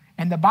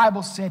 And the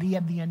Bible said he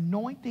had the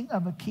anointing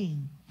of a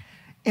king.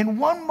 In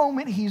one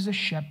moment, he's a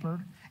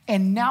shepherd,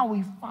 and now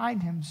we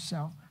find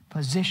himself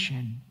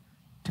positioned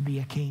to be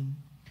a king.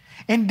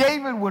 And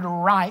David would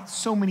write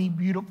so many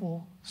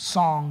beautiful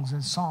songs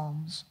and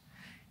psalms.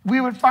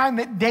 We would find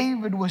that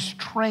David was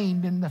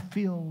trained in the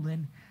field,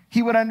 and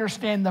he would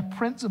understand the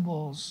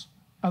principles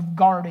of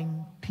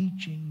guarding,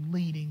 teaching,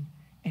 leading,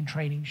 and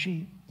training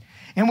sheep.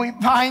 And we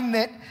find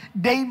that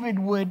David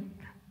would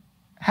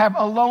have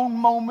alone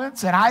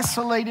moments and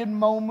isolated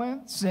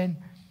moments and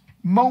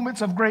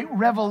moments of great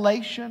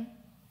revelation.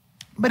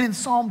 But in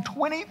Psalm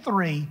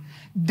 23,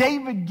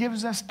 David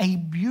gives us a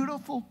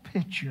beautiful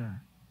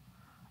picture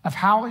of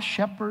how a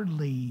shepherd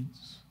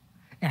leads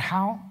and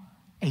how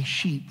a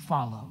sheep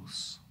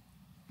follows.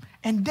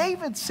 And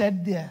David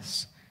said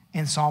this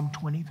in Psalm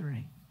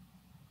 23,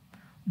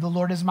 "The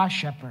Lord is my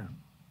shepherd,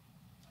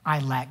 I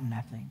lack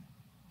nothing.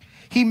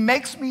 He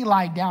makes me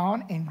lie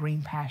down in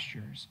green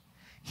pastures.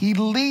 He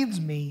leads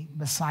me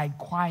beside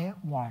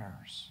quiet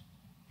waters.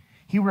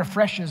 He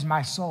refreshes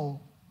my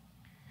soul.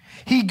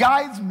 He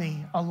guides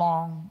me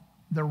along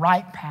the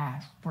right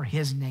path for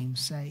his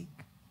name's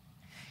sake.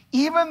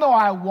 Even though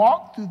I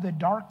walk through the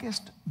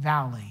darkest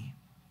valley,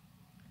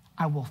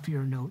 I will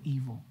fear no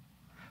evil.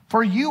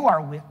 For you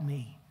are with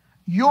me.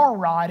 Your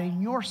rod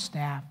and your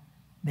staff,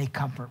 they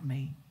comfort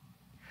me.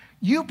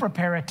 You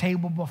prepare a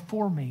table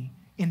before me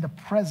in the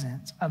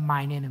presence of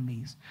mine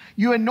enemies.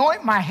 You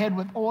anoint my head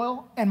with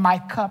oil, and my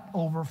cup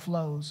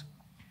overflows.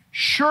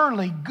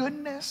 Surely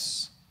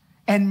goodness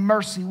and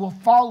mercy will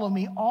follow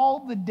me all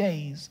the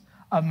days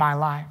of my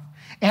life,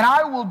 and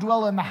I will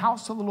dwell in the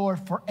house of the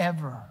Lord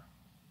forever."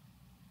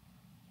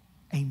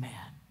 Amen.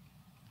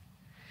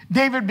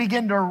 David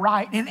began to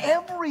write, and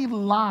every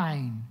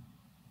line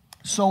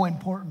so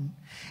important.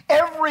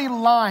 Every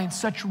line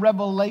such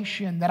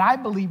revelation that I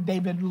believe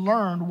David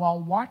learned while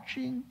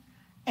watching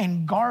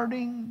and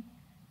guarding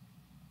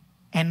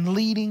and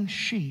leading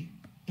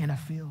sheep in a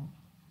field.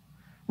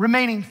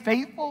 Remaining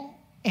faithful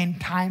in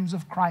times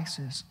of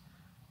crisis.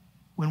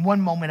 When one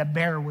moment a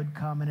bear would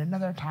come and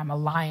another time a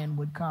lion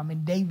would come,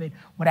 and David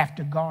would have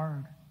to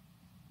guard.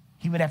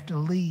 He would have to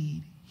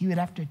lead. He would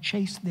have to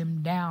chase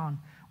them down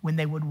when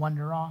they would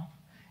wander off.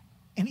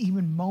 And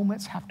even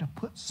moments have to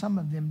put some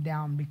of them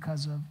down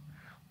because of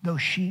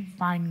those sheep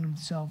finding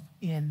themselves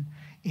in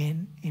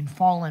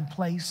fallen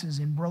places,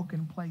 in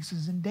broken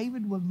places. And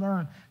David would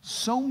learn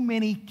so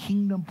many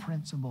kingdom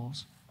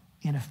principles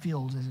in a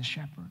field as a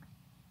shepherd.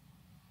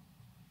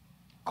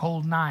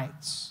 Cold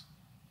nights,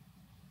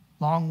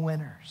 long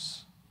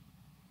winters,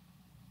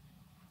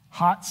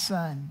 hot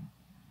sun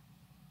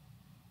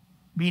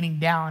beating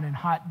down in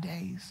hot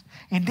days.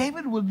 And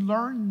David would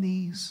learn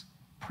these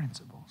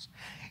principles.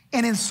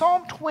 And in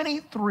Psalm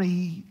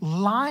 23,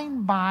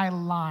 line by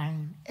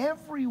line,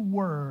 every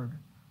word,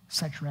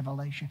 such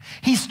revelation.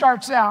 He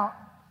starts out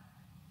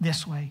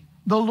this way: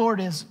 "The Lord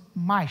is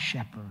my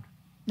shepherd."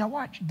 Now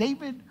watch,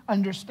 David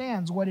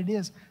understands what it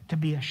is to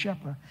be a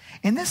shepherd.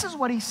 And this is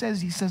what he says.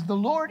 He says, "The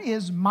Lord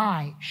is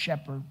my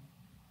shepherd.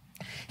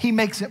 He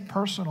makes it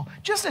personal,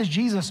 just as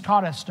Jesus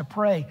taught us to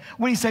pray.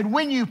 When he said,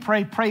 when you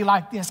pray, pray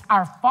like this: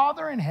 Our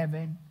Father in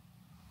heaven,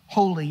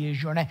 holy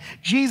is your name.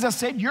 Jesus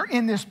said, you're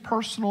in this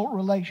personal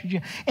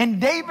relationship. And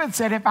David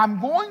said, if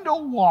I'm going to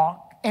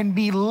walk and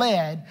be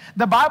led,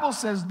 the Bible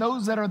says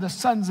those that are the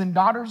sons and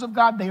daughters of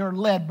God, they are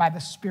led by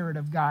the Spirit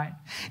of God.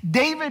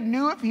 David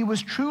knew if he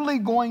was truly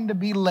going to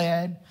be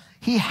led,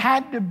 he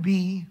had to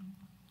be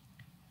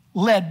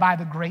led by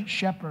the great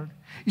shepherd.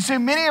 You see,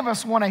 many of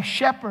us want a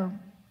shepherd,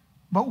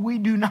 but we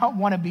do not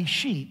want to be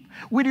sheep.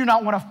 We do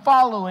not want to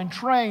follow and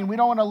train. We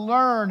don't want to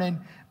learn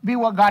and be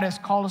what God has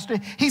called us to.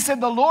 He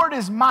said, the Lord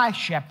is my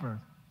shepherd.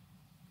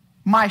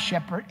 My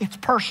shepherd. It's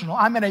personal.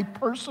 I'm in a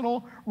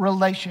personal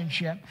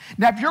relationship.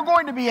 Now, if you're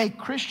going to be a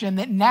Christian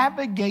that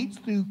navigates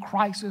through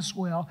crisis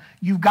well,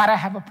 you've got to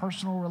have a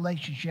personal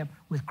relationship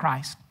with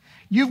Christ.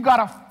 You've got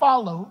to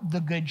follow the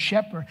good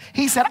shepherd.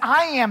 He said,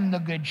 I am the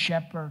good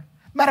shepherd.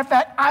 Matter of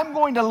fact, I'm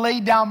going to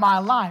lay down my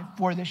life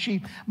for the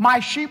sheep. My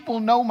sheep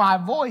will know my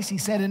voice, he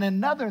said, and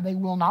another they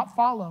will not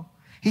follow.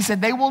 He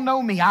said, they will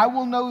know me, I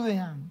will know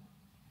them,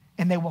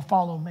 and they will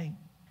follow me.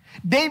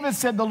 David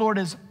said, the Lord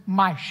is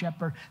my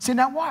shepherd. See,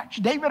 now watch.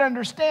 David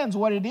understands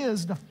what it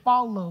is to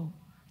follow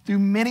through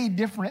many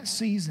different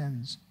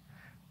seasons.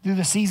 Through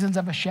the seasons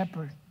of a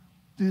shepherd,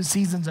 through the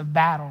seasons of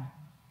battle,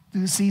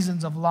 through the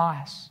seasons of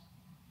loss.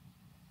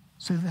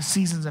 So the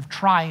seasons of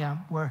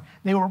triumph where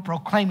they were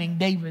proclaiming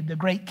David, the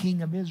great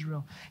king of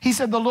Israel. He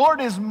said, the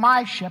Lord is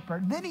my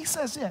shepherd. Then he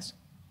says this,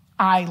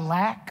 I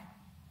lack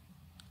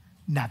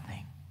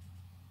nothing.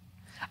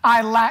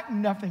 I lack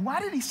nothing. Why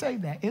did he say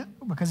that?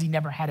 Because he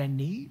never had a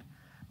need?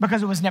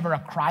 Because it was never a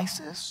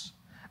crisis?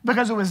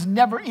 Because it was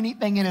never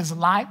anything in his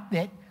life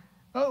that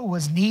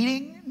was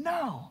needing?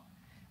 No.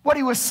 What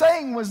he was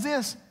saying was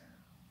this,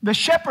 the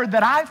shepherd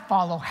that I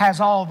follow has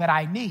all that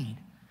I need.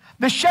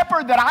 The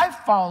shepherd that I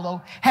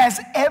follow has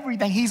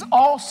everything. He's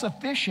all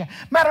sufficient.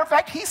 Matter of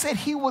fact, he said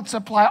he would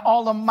supply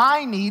all of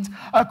my needs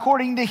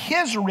according to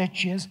his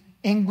riches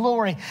in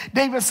glory.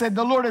 David said,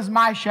 the Lord is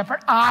my shepherd.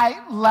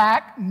 I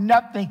lack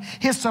nothing.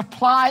 His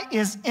supply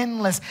is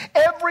endless.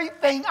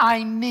 Everything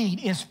I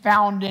need is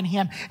found in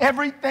him.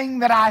 Everything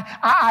that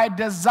I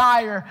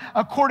desire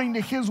according to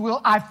his will,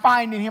 I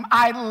find in him.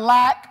 I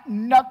lack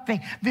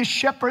nothing. This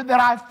shepherd that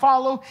I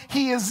follow,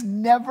 he is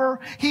never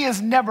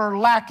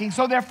lacking.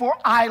 So therefore,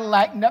 I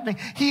lack nothing.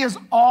 He is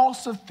all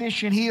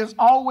sufficient. He is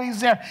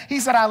always there. He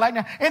said, I lack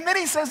nothing. And then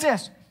he says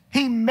this,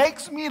 he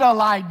makes me to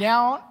lie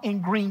down in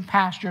green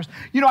pastures.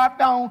 You know, I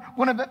found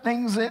one of the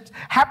things that's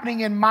happening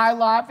in my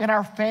life, in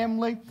our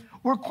family,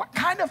 we're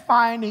kind of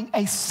finding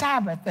a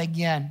Sabbath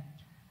again.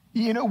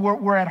 You know,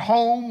 we're at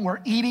home,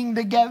 we're eating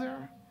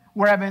together,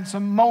 we're having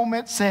some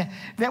moments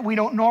that we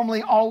don't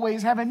normally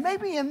always have. And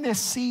maybe in this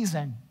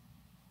season,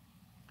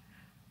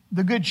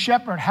 the Good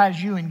Shepherd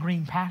has you in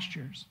green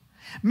pastures.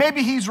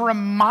 Maybe he's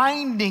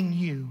reminding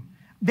you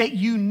that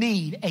you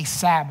need a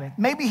Sabbath.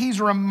 Maybe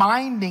he's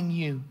reminding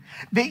you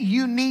that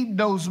you need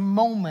those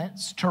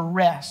moments to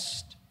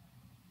rest,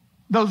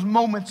 those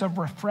moments of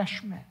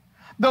refreshment,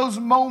 those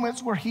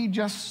moments where he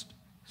just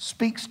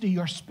speaks to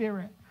your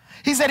spirit.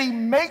 He said, he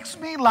makes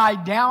me lie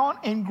down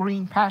in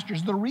green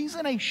pastures. The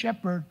reason a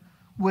shepherd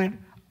would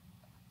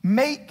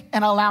make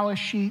and allow a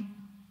sheep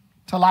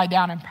to lie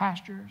down in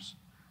pastures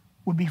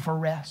would be for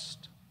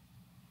rest,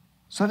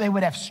 so they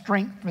would have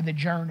strength for the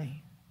journey.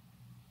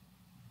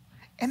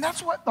 And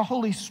that's what the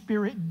Holy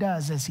Spirit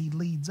does as he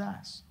leads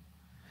us.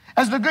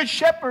 As the Good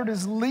Shepherd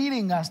is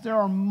leading us, there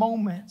are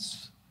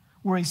moments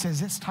where he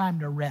says, it's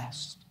time to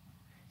rest.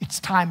 It's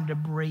time to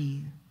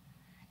breathe.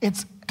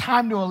 It's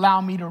time to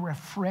allow me to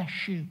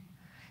refresh you.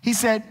 He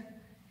said,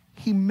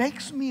 he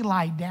makes me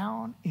lie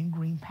down in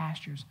green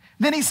pastures.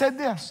 Then he said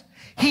this,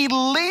 he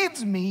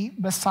leads me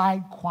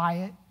beside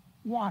quiet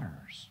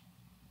waters.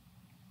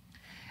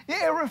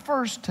 It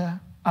refers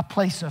to a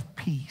place of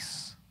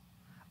peace,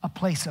 a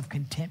place of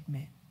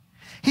contentment.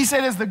 He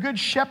said, as the Good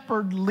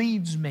Shepherd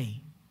leads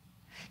me,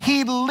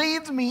 he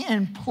leads me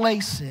in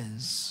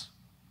places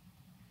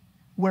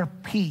where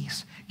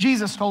peace.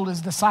 Jesus told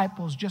his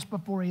disciples just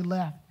before he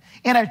left,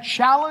 in a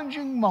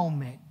challenging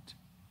moment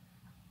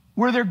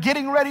where they're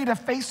getting ready to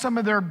face some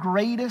of their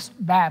greatest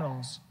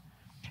battles,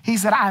 he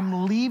said,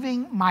 I'm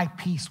leaving my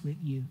peace with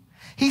you.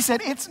 He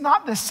said, it's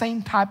not the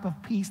same type of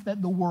peace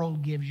that the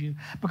world gives you,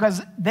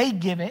 because they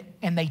give it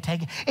and they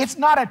take it. It's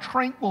not a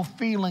tranquil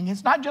feeling.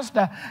 It's not just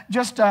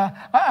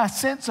a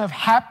sense of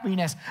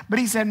happiness. But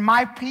he said,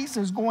 my peace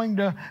is going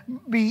to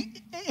be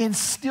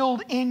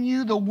instilled in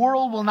you. The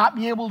world will not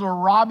be able to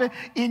rob it.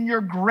 In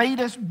your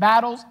greatest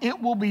battles, it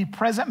will be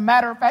present.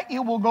 Matter of fact, it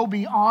will go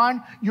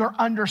beyond your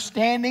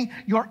understanding,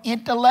 your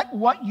intellect,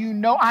 what you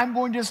know. I'm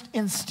going to just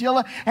instill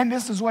it. And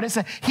this is what it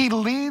said. He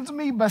leads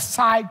me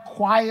beside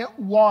quiet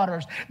water,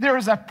 waters. There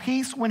is a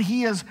peace when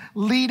he is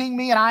leading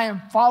me and I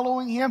am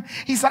following him.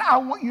 He said, I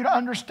want you to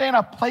understand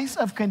a place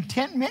of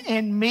contentment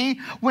in me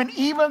when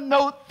even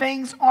though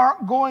things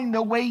aren't going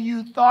the way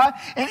you thought,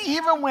 and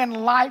even when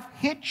life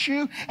hits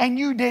you and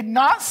you did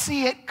not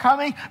see it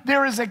coming,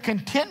 there is a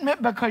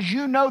contentment because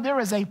you know there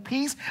is a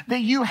peace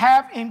that you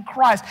have in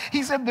Christ.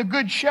 He said the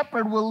good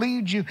shepherd will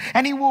lead you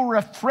and he will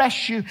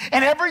refresh you,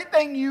 and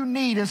everything you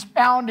need is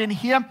found in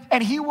him,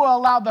 and he will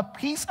allow the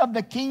peace of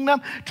the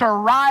kingdom to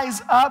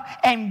rise up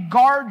and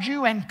guard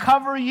you and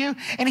cover you,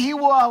 and he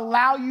will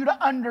allow you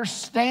to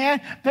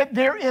understand that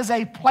there is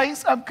a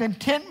place of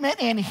contentment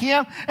in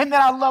him. And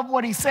then I love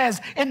what he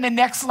says in the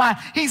next line.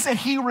 He said,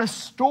 he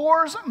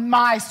restores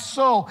my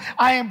soul.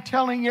 I am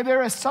telling you,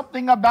 there is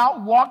something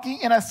about walking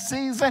in a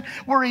season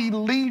where he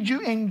leads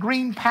you in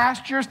green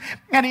pastures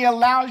and he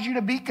allows you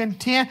to be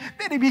content,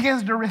 that he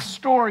begins to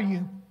restore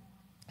you.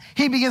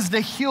 He begins to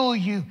heal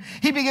you.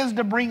 He begins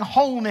to bring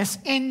wholeness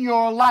in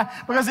your life,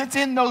 because it's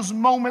in those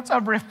moments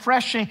of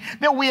refreshing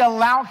that we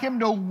allow him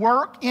to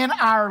work in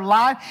our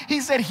life. He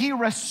said, he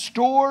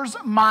restores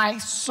my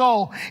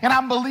soul. And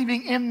I'm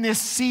believing in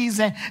this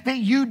season that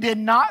you did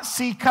not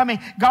see coming,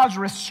 God's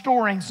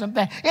restoring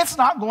something. It's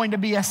not going to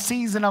be a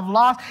season of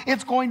loss.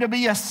 It's going to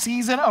be a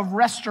season of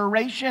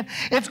restoration.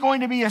 It's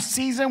going to be a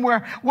season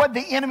where what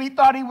the enemy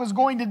thought he was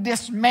going to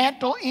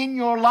dismantle in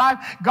your life,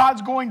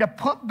 God's going to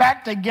put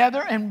back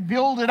together and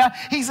build it up.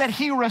 He said,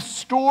 he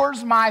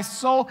restores my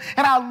soul.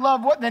 And I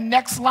love what the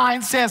next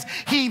line says.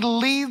 He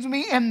leads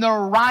me in the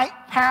right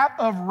path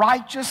of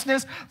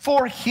righteousness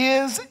for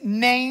his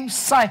name's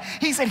sake.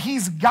 He said,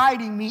 he's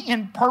guiding me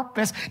in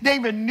purpose.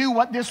 David knew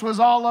what this was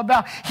all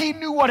about. He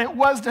knew what it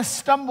was to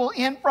stumble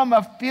in from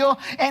a field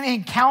and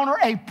encounter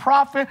a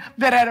prophet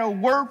that had a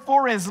word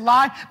for his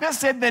life that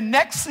said the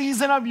next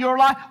season of your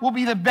life will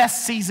be the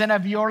best season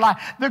of your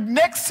life. The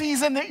next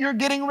season that you're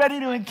getting ready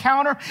to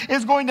encounter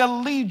is going to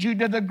lead you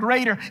to the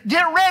greater.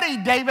 Get ready,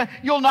 David.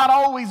 You'll not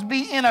always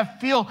be in a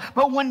field,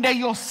 but one day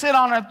you'll sit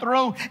on a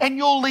throne and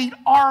you'll lead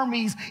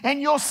armies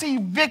and you'll see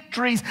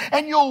victories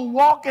and you'll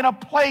walk in a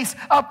place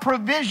of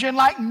provision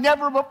like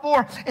never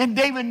before. And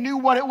David knew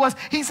what it was.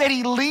 He said,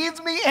 he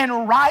leads me in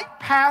right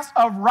paths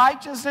of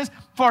righteousness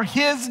for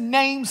his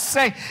name's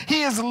sake.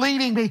 He is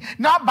leading me,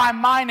 not by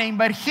my name,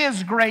 but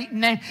his great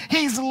name.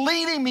 He's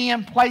leading me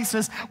in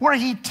places where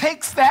he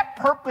takes that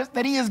purpose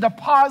that he has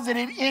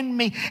deposited in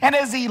me, and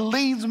as he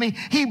leads me,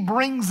 he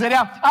brings it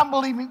out. I'm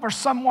believing for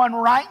someone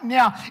right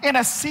now in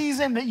a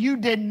season that you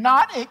did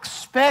not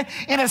expect,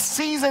 in a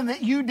season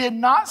that you did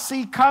not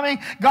see coming.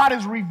 God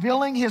is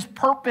revealing his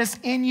purpose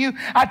in you.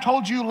 I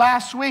told you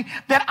last week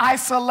that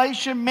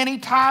isolation many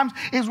times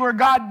is where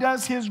God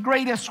does his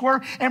greatest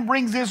work and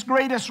brings his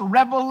greatest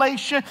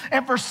revelation.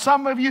 And for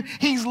some of you,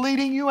 he's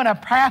leading you in a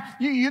path.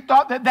 You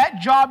thought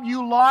that job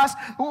you lost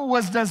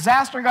was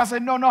disaster. God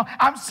said, no,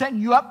 I'm setting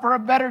you up for a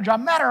better job.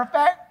 Matter of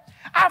fact,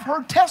 I've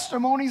heard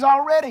testimonies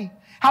already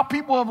how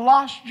people have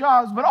lost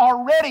jobs, but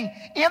already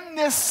in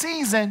this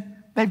season,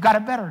 they've got a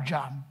better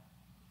job.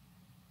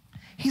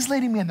 He's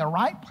leading me in the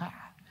right path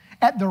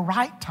at the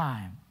right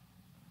time.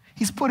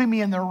 He's putting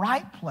me in the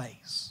right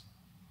place.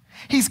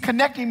 He's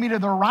connecting me to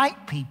the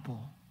right people.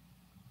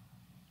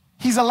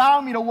 He's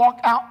allowing me to walk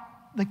out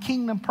the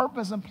kingdom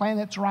purpose and plan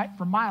that's right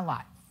for my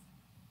life,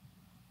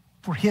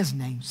 for his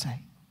name's sake.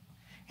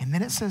 And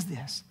then it says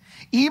this,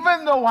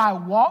 even though I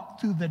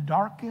walk through the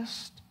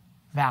darkest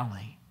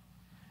valley,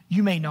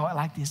 you may know it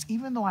like this,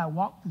 even though I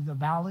walk through the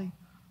valley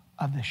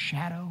of the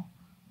shadow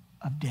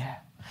of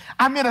death.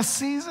 I'm in a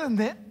season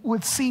that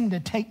would seem to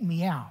take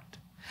me out.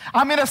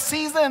 I'm in a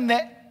season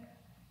that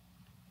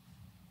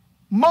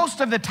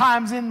most of the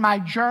times in my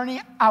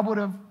journey, I would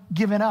have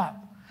given up.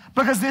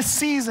 Because this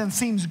season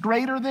seems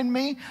greater than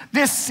me.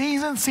 This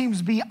season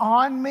seems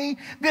beyond me.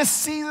 This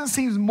season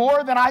seems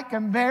more than I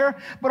can bear.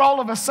 But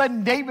all of a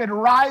sudden, David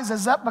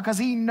rises up because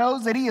he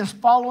knows that he is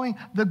following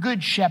the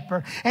good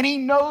shepherd. And he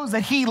knows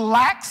that he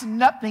lacks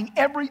nothing.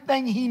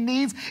 Everything he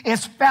needs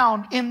is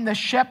found in the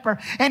shepherd.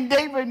 And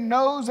David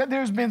knows that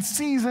there's been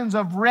seasons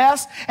of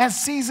rest and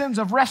seasons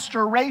of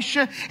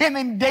restoration. And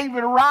then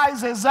David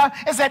rises up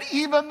and said,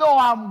 even though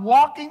I'm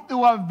walking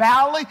through a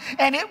valley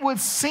and it would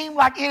seem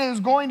like it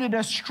is going to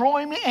destroy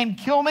me and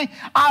kill me,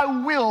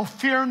 I will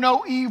fear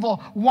no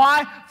evil.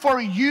 Why? For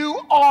you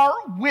are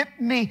with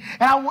me.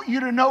 And I want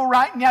you to know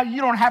right now, you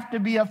don't have to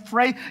be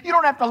afraid. You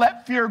don't have to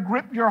let fear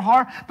grip your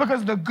heart,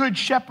 because the good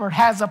shepherd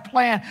has a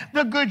plan.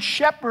 The good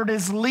shepherd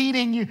is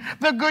leading you.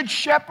 The good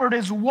shepherd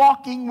is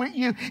walking with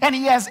you, and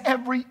he has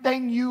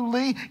everything you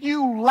need.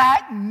 You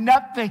lack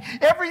nothing.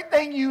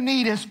 Everything you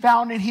need is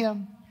found in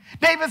him.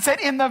 David said,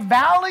 in the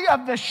valley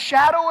of the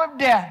shadow of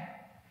death,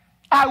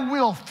 I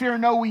will fear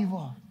no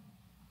evil.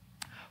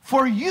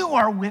 For you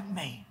are with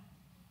me.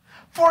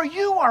 For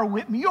you are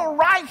with me. You're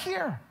right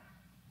here.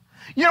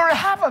 You know, to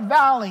have a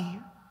valley,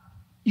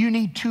 you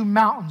need two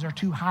mountains or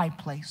two high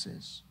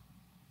places.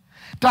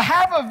 To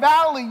have a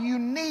valley, you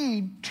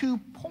need 2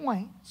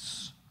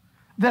 points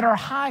that are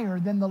higher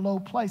than the low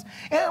place.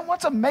 And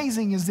what's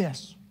amazing is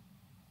this.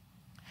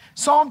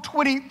 Psalm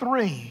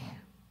 23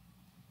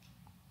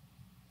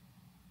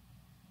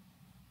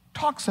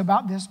 talks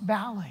about this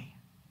valley.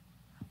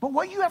 But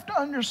what you have to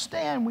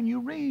understand when you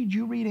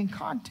read in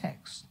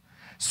context.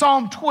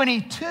 Psalm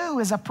 22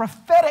 is a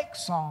prophetic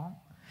psalm,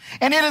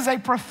 and it is a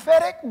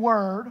prophetic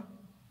word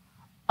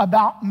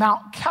about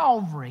Mount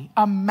Calvary,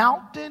 a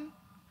mountain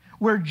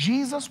where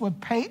Jesus would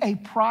pay a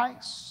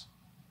price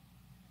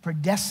for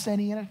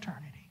destiny and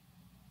eternity.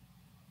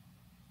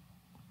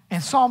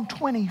 And Psalm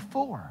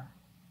 24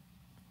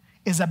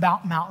 is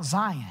about Mount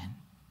Zion,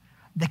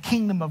 the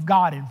kingdom of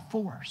God in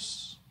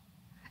force,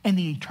 and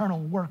the eternal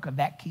work of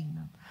that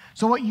kingdom.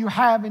 So what you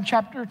have in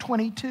chapter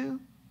 22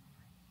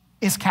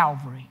 is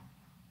Calvary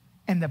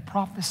and the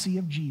prophecy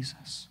of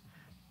Jesus.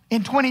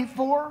 In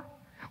 24,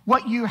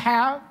 what you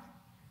have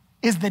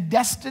is the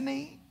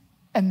destiny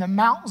and the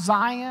Mount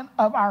Zion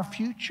of our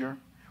future,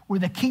 where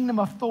the kingdom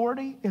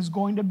authority is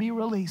going to be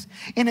released.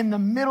 And in the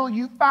middle,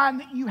 you find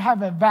that you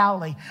have a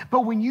valley. But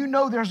when you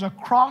know there's a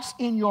cross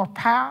in your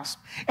past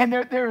and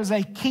there is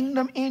a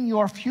kingdom in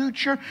your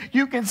future,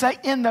 you can say,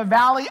 in the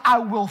valley, I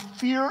will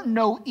fear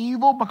no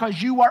evil, because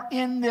you are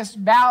in this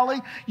valley.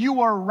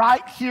 You are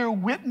right here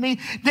with me.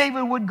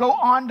 David would go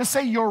on to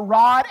say, your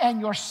rod and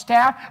your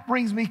staff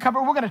brings me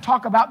comfort. We're going to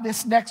talk about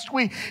this next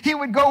week. He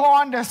would go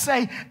on to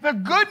say, the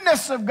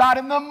goodness of God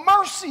and the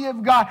mercy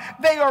of God,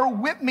 they are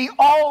with me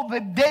all the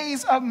days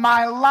of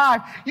my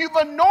life. You've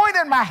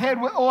anointed my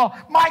head with oil.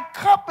 My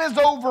cup is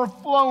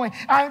overflowing.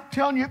 I'm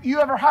telling you, if you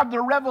ever have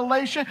the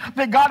revelation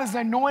that God has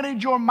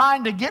anointed your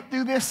mind to get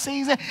through this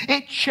season,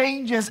 it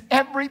changes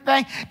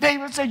everything.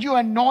 David said, you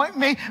anoint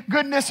me,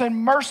 goodness and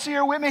mercy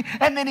are with me.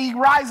 And then he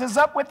rises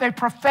up with a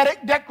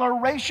prophetic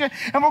declaration,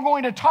 and we're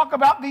going to talk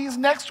about these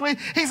next week.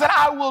 He said,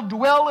 I will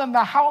dwell in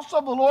the house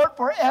of the Lord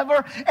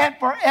forever and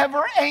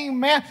forever.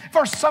 Amen.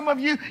 For some of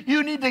you,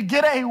 you need to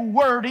get a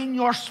word in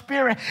your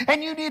spirit,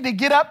 and you need to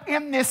get up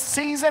in this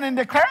season and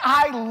declare,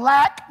 I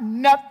lack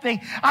nothing.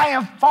 I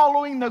am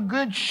following the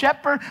good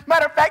shepherd.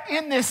 Matter of fact,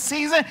 in this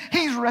season,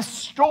 he's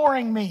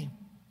restoring me.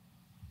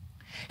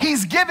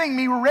 He's giving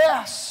me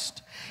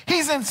rest.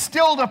 He's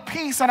instilled a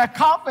peace and a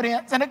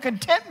confidence and a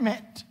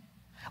contentment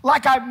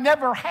like I've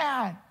never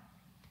had.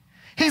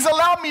 He's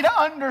allowed me to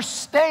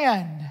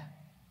understand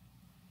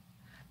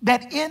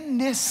that in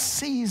this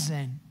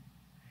season,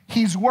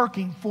 he's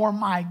working for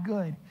my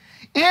good.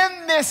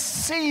 In this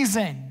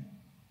season,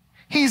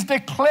 he's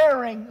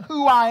declaring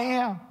who I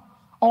am.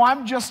 Oh,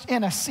 I'm just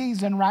in a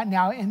season right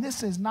now, and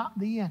this is not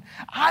the end.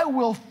 I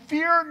will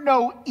fear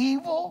no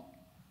evil,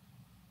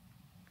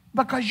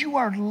 because you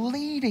are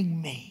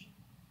leading me,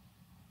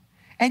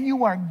 and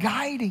you are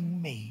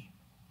guiding me,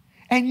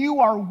 and you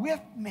are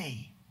with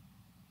me,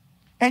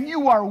 and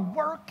you are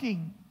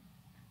working,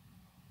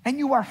 and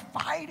you are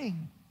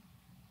fighting.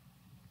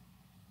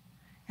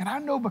 And I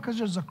know, because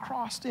there's a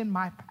cross in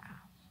my path,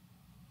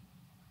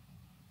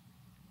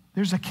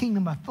 there's a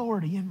kingdom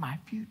authority in my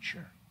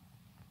future.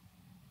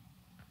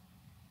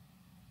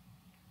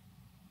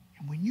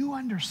 And when you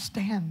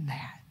understand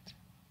that,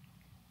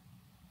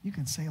 you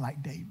can say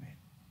like David,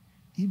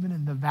 even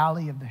in the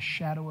valley of the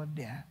shadow of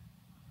death,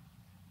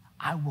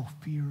 I will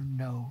fear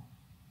no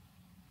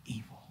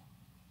evil.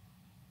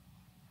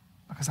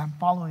 Because I'm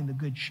following the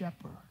good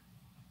shepherd.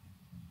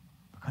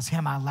 Because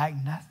him I lack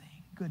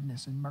nothing.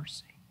 Goodness and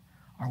mercy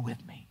are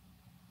with me.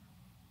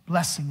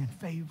 Blessing and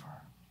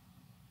favor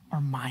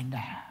are mine to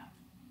have.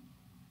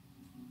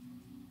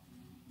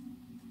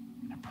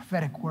 And a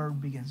prophetic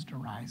word begins to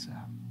rise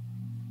up.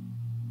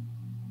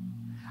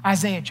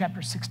 Isaiah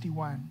chapter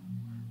 61,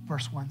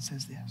 verse 1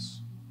 says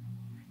this.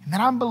 And then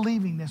I'm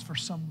believing this for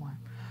someone.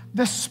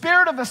 The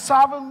Spirit of the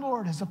sovereign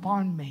Lord is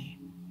upon me,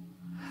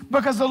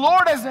 because the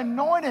Lord has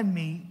anointed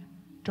me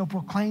to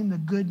proclaim the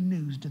good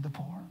news to the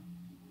poor.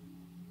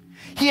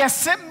 He has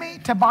sent me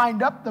to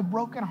bind up the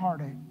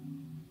brokenhearted,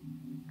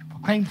 to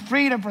proclaim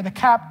freedom for the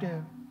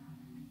captive,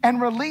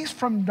 and release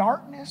from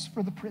darkness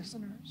for the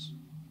prisoners,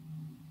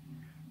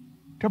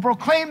 to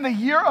proclaim the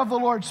year of the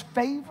Lord's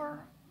favor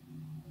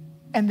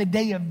and the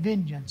day of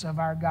vengeance of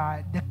our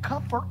God, to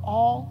comfort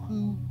all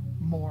who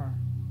mourn,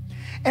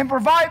 and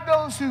provide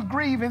those who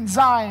grieve in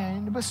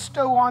Zion, to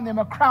bestow on them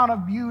a crown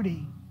of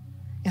beauty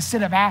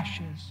instead of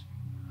ashes,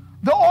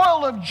 the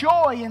oil of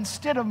joy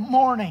instead of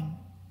mourning,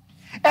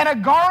 and a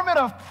garment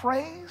of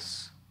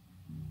praise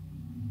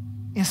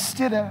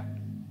instead of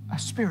a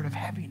spirit of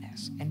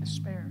heaviness and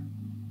despair.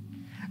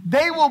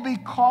 They will be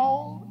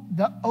called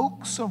the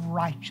oaks of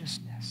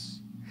righteousness,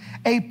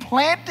 a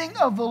planting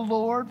of the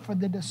Lord for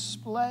the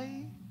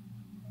display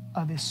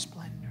of his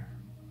splendor.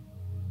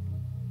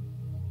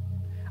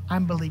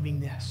 I'm believing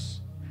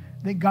this,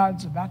 that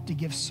God's about to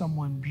give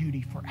someone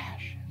beauty for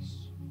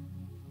ashes.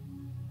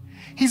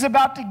 He's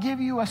about to give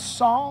you a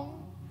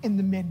song in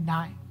the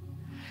midnight.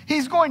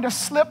 He's going to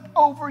slip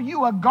over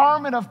you a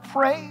garment of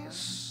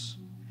praise,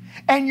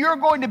 and you're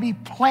going to be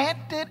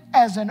planted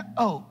as an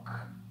oak.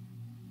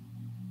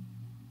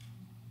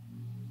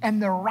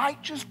 And the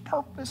righteous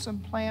purpose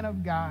and plan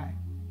of God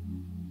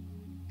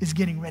is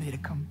getting ready to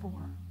come forth.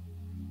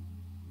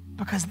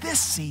 Because this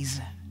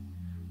season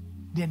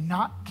did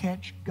not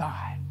catch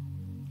God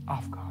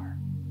off guard.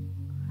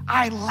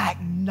 I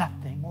lack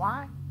nothing.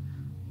 Why?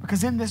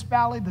 Because in this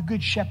valley, the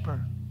good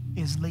shepherd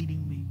is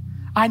leading me.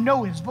 I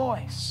know his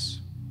voice.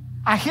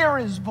 I hear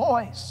his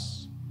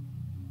voice.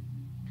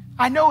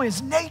 I know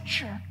his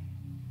nature.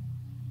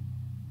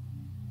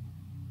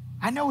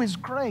 I know his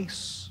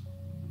grace.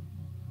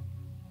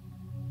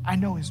 I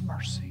know his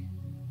mercy.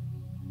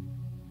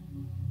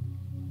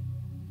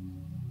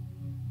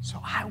 So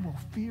I will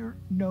fear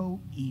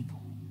no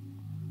evil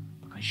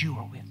because you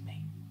are with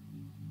me.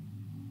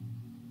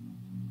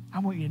 I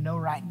want you to know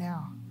right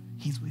now,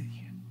 he's with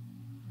you.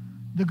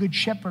 The good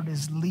shepherd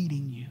is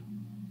leading you.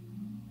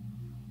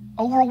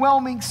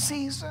 Overwhelming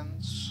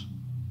seasons,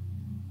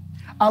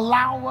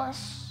 allow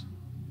us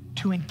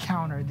to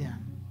encounter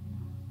them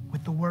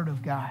with the Word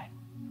of God,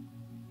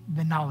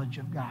 the knowledge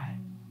of God,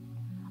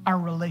 our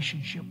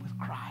relationship with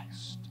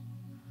Christ.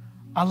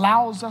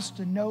 Allows us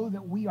to know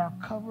that we are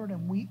covered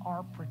and we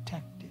are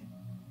protected.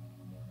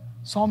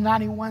 Psalm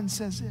 91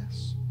 says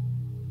this,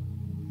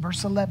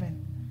 verse 11,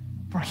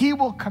 for he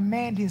will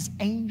command his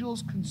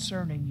angels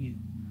concerning you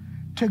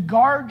to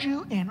guard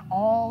you in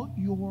all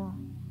your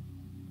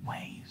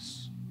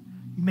ways.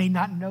 You may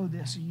not know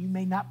this and you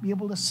may not be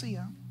able to see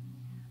them,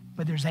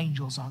 but there's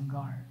angels on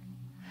guard.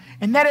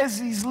 And that is,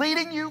 he's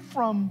leading you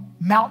from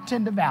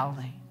mountain to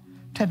valley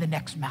to the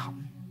next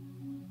mountain.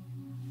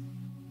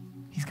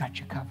 He's got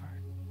you covered.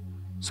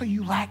 So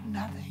you lack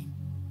nothing.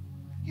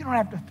 You don't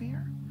have to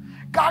fear.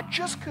 God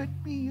just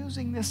could be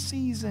using this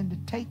season to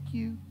take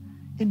you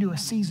into a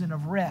season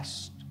of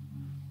rest,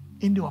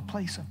 into a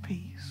place of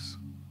peace,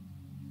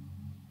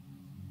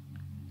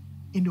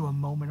 into a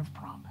moment of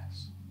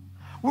promise.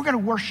 We're going to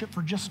worship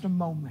for just a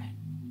moment,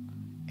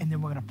 and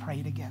then we're going to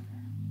pray together.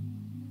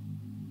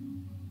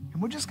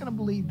 And we're just going to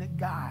believe that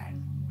God,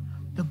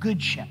 the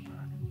good shepherd,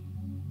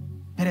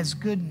 that has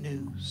good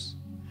news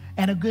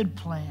and a good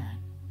plan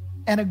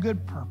and a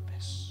good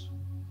purpose,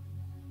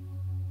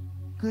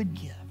 good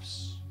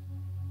gifts,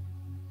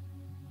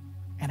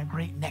 and a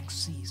great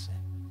next season,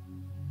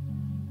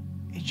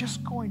 is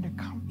just going to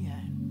come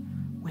in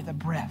with a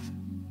breath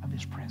of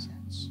his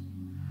presence,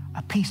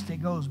 a peace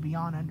that goes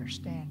beyond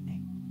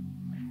understanding,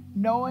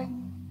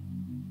 knowing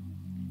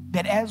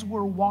that as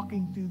we're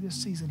walking through this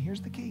season,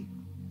 here's the key.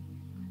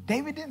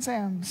 David didn't say,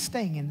 I'm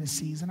staying in this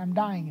season, I'm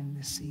dying in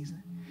this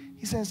season.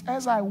 He says,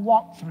 as I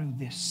walk through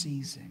this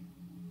season,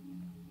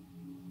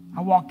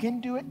 I walk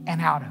into it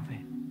and out of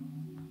it,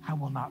 I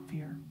will not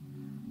fear,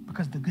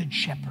 because the good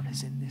shepherd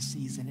is in this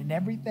season, and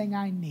everything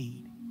I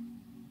need,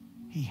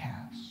 he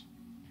has.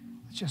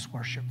 Let's just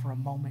worship for a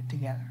moment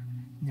together,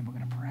 and then we're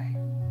going to pray.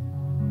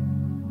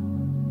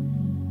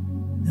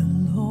 The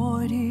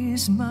Lord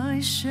is my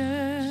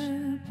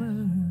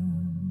shepherd.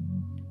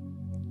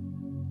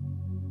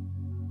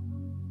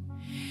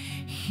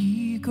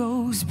 He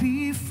goes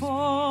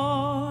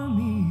before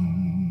me.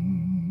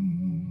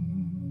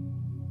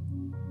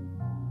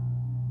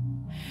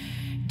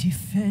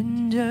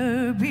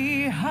 Defender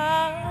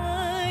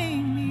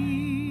behind me.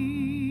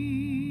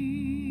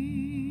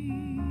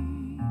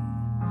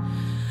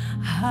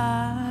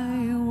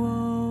 I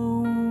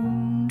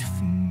won't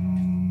fear.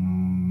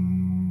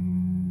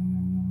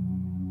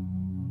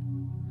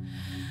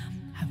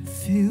 I'm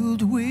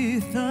filled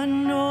with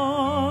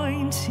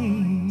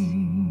anointing.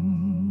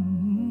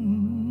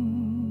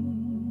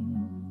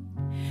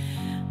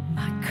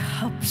 My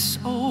cup's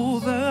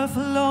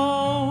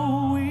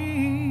overflowing.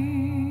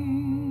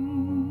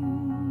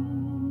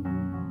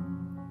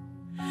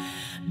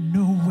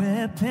 No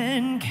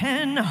weapon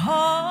can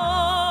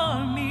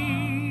harm me.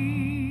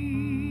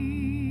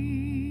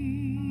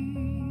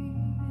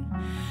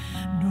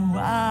 No,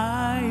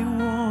 I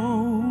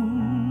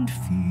won't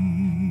fear.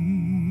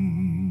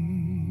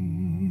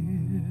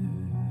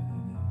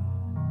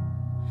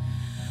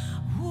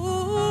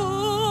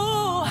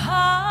 Ooh,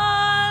 hallelujah.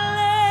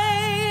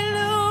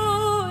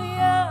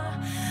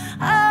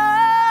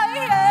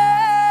 I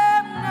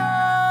am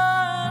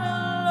not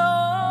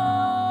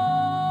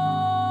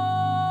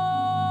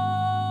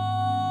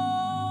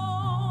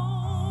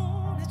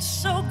alone. It's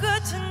so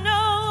good to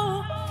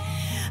know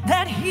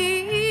that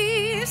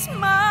he's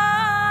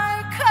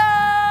my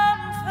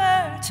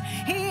comfort.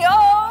 He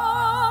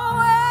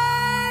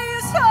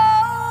always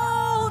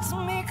holds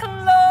me close.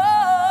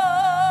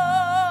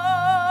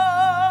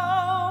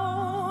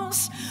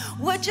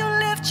 Would you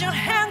lift your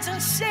hands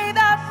and say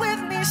that with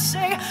me?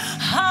 Say,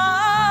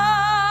 hallelujah.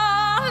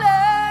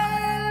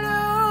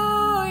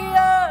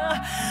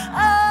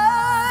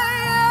 I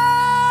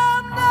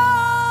am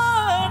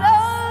not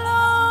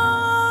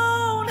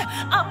alone.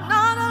 I'm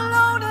not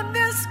alone in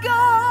this,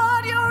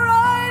 God. You're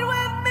right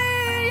with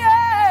me.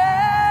 Yeah.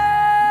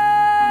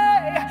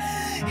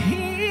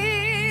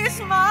 He's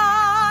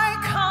my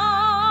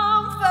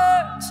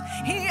comfort.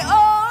 He always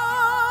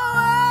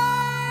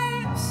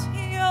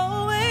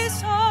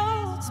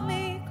holds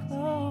me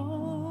close.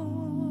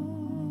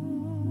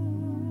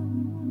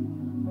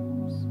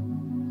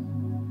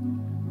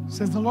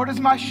 Says, the Lord is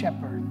my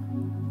shepherd.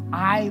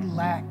 I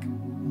lack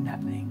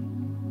nothing.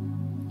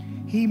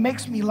 He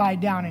makes me lie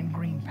down in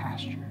green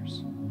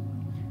pastures.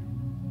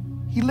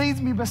 He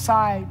leads me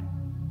beside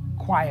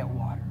quiet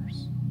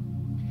waters.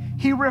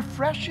 He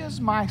refreshes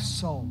my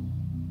soul.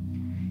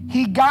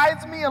 He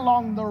guides me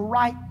along the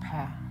right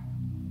path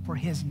for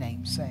his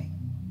name's sake.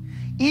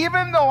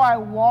 Even though I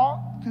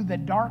walk through the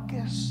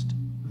darkest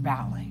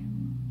valley,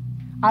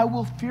 I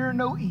will fear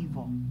no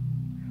evil,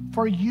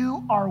 for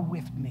you are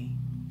with me.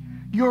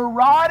 Your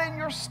rod and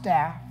your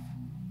staff,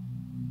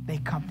 they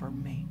comfort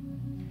me.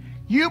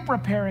 You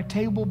prepare a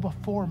table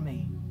before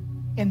me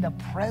in the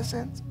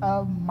presence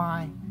of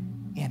my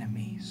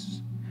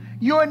enemies.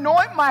 You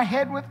anoint my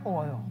head with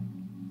oil.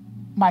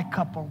 My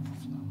cup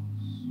overflows.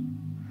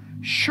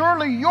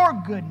 Surely your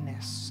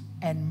goodness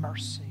and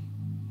mercy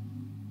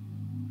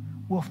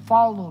will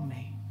follow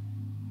me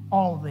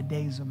all the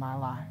days of my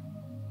life.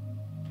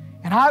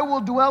 And I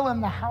will dwell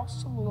in the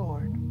house of the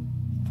Lord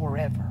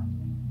forever.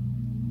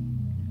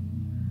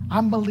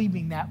 I'm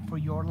believing that for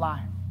your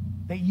life,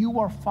 that you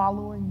are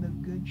following the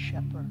Good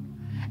Shepherd.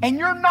 And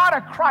you're not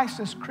a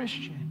crisis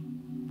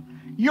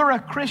Christian. You're a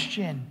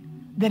Christian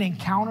that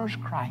encounters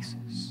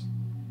crisis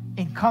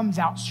and comes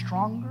out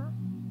stronger,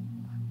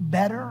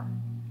 better,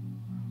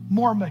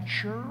 more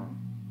mature,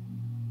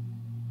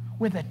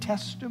 with a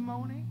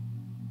testimony,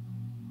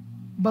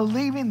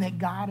 believing that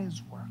God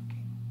is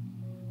working.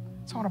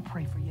 So I want to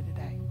pray for you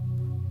today.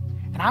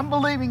 And I'm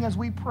believing as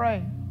we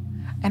pray,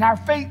 and our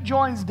faith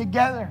joins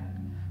together,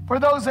 for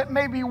those that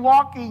may be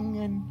walking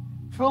and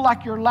feel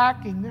like you're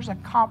lacking, there's a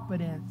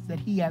confidence that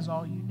he has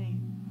all you need.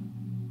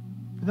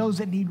 For those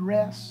that need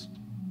rest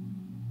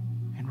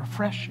and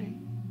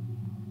refreshing,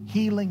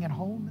 healing and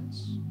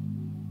wholeness,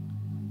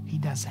 he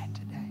does that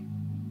today.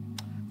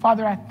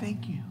 Father, I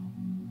thank you,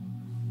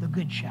 the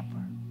Good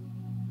Shepherd,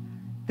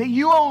 that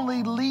you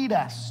only lead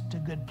us to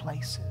good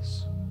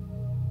places.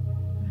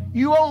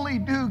 You only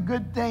do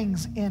good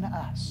things in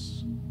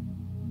us.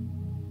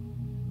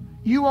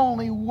 You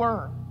only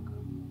work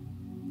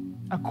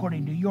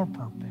according to your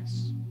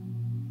purpose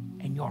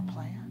and your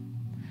plan.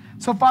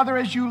 So, Father,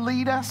 as you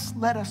lead us,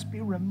 let us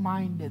be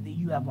reminded that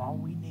you have all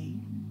we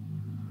need.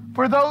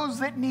 For those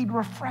that need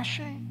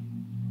refreshing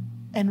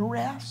and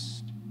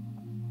rest,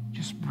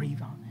 just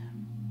breathe on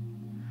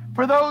them.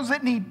 For those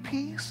that need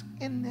peace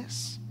in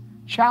this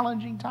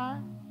challenging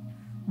time,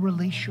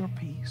 release your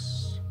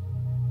peace.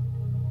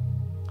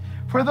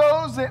 For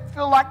those that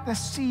feel like the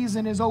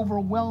season is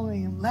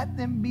overwhelming, let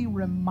them be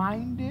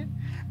reminded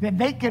that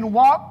they can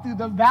walk through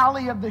the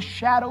valley of the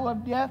shadow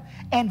of death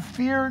and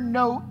fear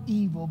no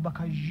evil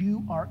because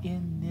you are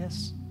in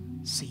this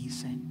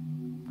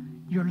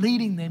season. You're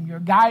leading them, you're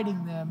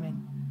guiding them,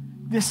 and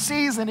this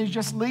season is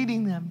just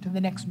leading them to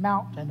the next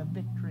mountain of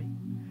victory,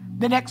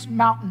 the next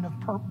mountain of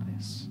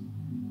purpose,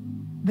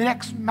 the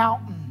next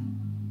mountain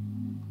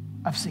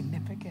of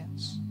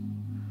significance.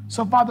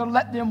 So, Father,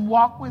 let them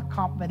walk with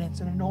confidence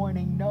and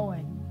anointing,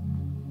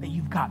 knowing that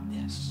you've got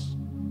this.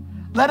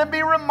 Let them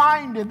be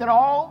reminded that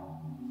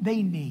all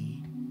they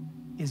need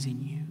is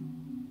in you.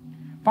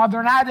 Father,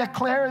 and I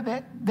declare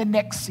that the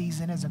next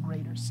season is a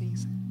greater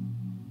season.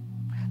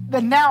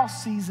 The now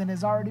season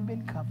has already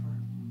been covered.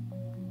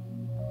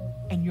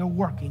 And you're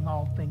working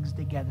all things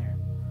together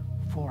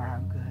for our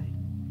good.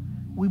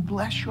 We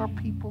bless your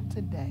people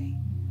today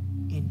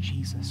in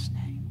Jesus'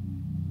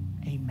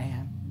 name.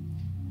 Amen.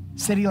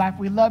 City Life,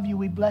 we love you.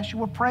 We bless you.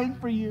 We're praying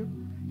for you.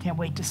 Can't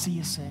wait to see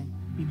you soon.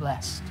 Be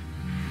blessed.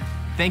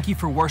 Thank you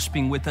for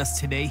worshiping with us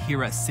today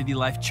here at City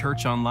Life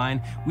Church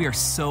Online. We are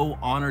so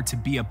honored to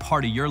be a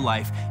part of your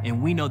life,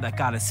 and we know that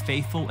God is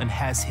faithful and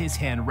has his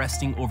hand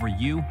resting over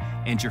you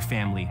and your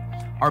family.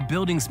 Our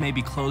buildings may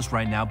be closed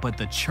right now, but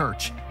the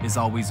church is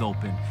always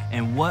open.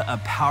 And what a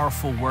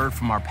powerful word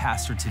from our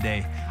pastor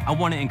today. I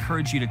want to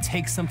encourage you to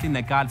take something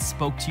that God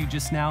spoke to you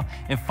just now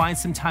and find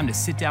some time to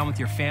sit down with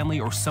your family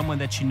or someone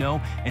that you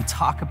know and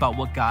talk about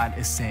what God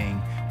is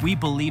saying. We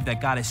believe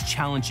that God is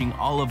challenging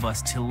all of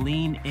us to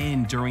lean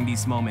in during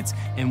these moments.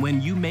 And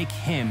when you make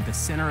him the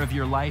center of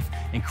your life,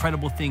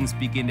 incredible things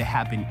begin to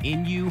happen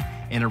in you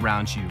and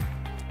around you.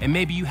 And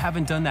maybe you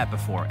haven't done that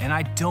before, and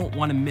I don't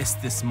want to miss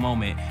this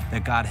moment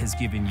that God has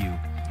given you.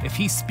 If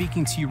he's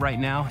speaking to you right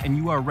now and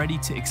you are ready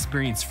to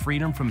experience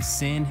freedom from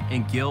sin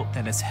and guilt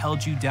that has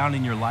held you down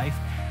in your life,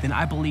 then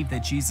I believe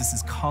that Jesus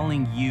is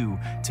calling you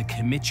to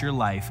commit your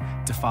life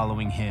to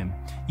following him.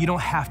 You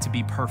don't have to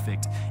be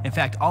perfect. In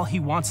fact, all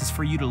he wants is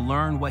for you to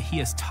learn what he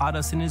has taught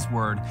us in his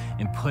word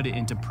and put it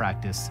into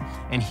practice.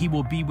 And he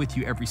will be with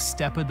you every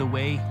step of the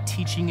way,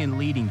 teaching and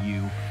leading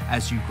you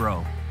as you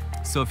grow.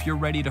 So if you're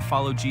ready to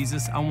follow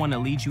Jesus, I want to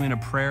lead you in a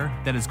prayer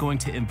that is going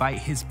to invite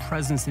his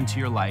presence into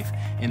your life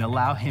and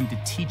allow him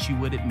to teach you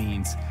what it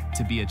means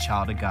to be a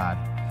child of God.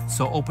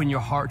 So open your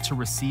heart to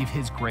receive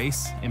his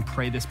grace and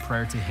pray this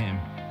prayer to him.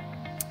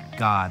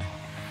 God,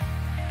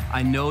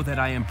 I know that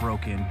I am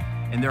broken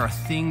and there are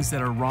things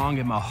that are wrong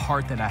in my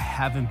heart that I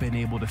haven't been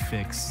able to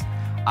fix.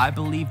 I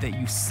believe that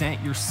you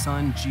sent your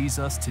son,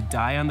 Jesus, to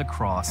die on the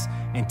cross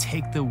and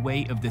take the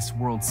weight of this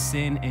world's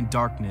sin and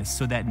darkness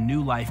so that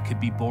new life could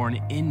be born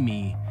in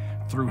me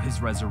through his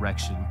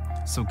resurrection.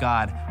 So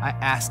God, I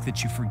ask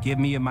that you forgive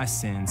me of my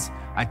sins.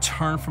 I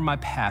turn from my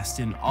past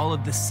and all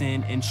of the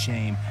sin and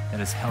shame that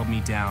has held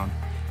me down.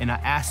 and I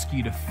ask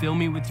you to fill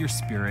me with your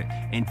Spirit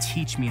and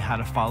teach me how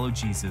to follow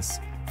Jesus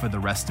for the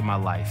rest of my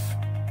life.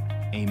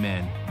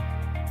 Amen.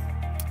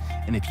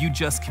 And if you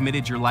just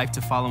committed your life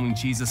to following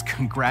Jesus,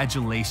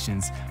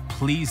 congratulations.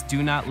 Please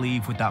do not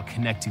leave without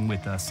connecting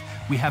with us.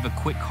 We have a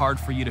quick card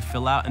for you to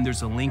fill out, and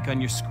there's a link on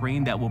your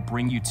screen that will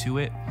bring you to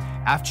it.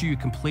 After you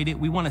complete it,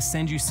 we want to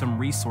send you some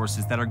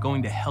resources that are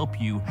going to help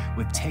you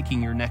with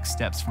taking your next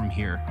steps from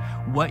here.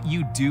 What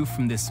you do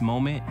from this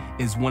moment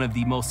is one of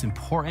the most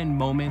important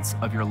moments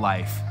of your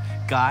life.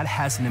 God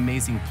has an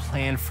amazing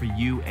plan for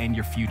you and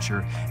your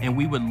future, and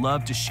we would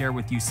love to share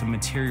with you some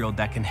material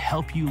that can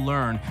help you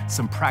learn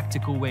some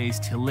practical ways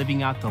to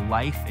living out the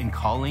life and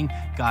calling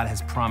God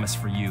has promised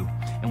for you.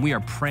 And we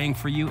are praying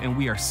for you, and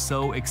we are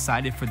so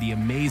excited for the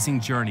amazing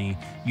journey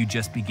you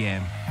just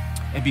began.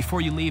 And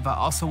before you leave, I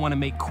also want to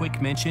make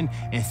quick mention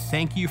and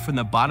thank you from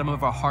the bottom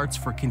of our hearts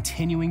for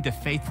continuing to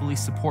faithfully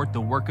support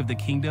the work of the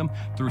kingdom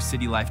through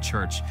City Life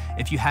Church.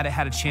 If you hadn't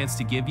had a chance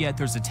to give yet,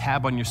 there's a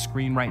tab on your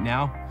screen right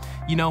now.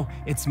 You know,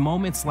 it's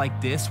moments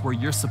like this where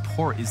your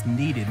support is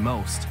needed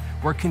most.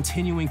 We're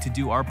continuing to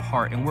do our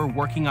part, and we're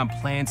working on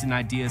plans and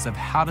ideas of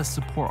how to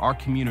support our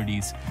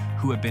communities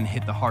who have been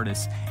hit the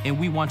hardest. And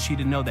we want you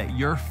to know that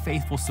your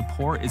faithful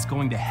support is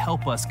going to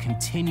help us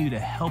continue to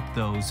help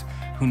those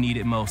who need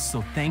it most.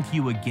 So thank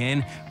you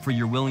again for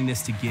your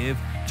willingness to give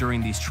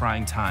during these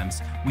trying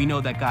times. We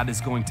know that God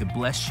is going to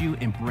bless you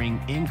and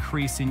bring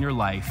increase in your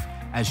life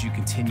as you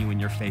continue in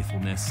your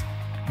faithfulness.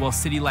 Well,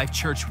 City Life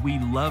Church, we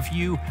love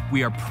you.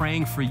 We are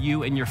praying for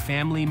you and your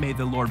family. May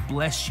the Lord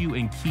bless you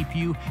and keep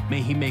you.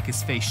 May He make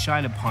His face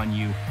shine upon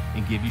you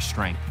and give you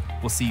strength.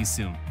 We'll see you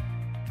soon.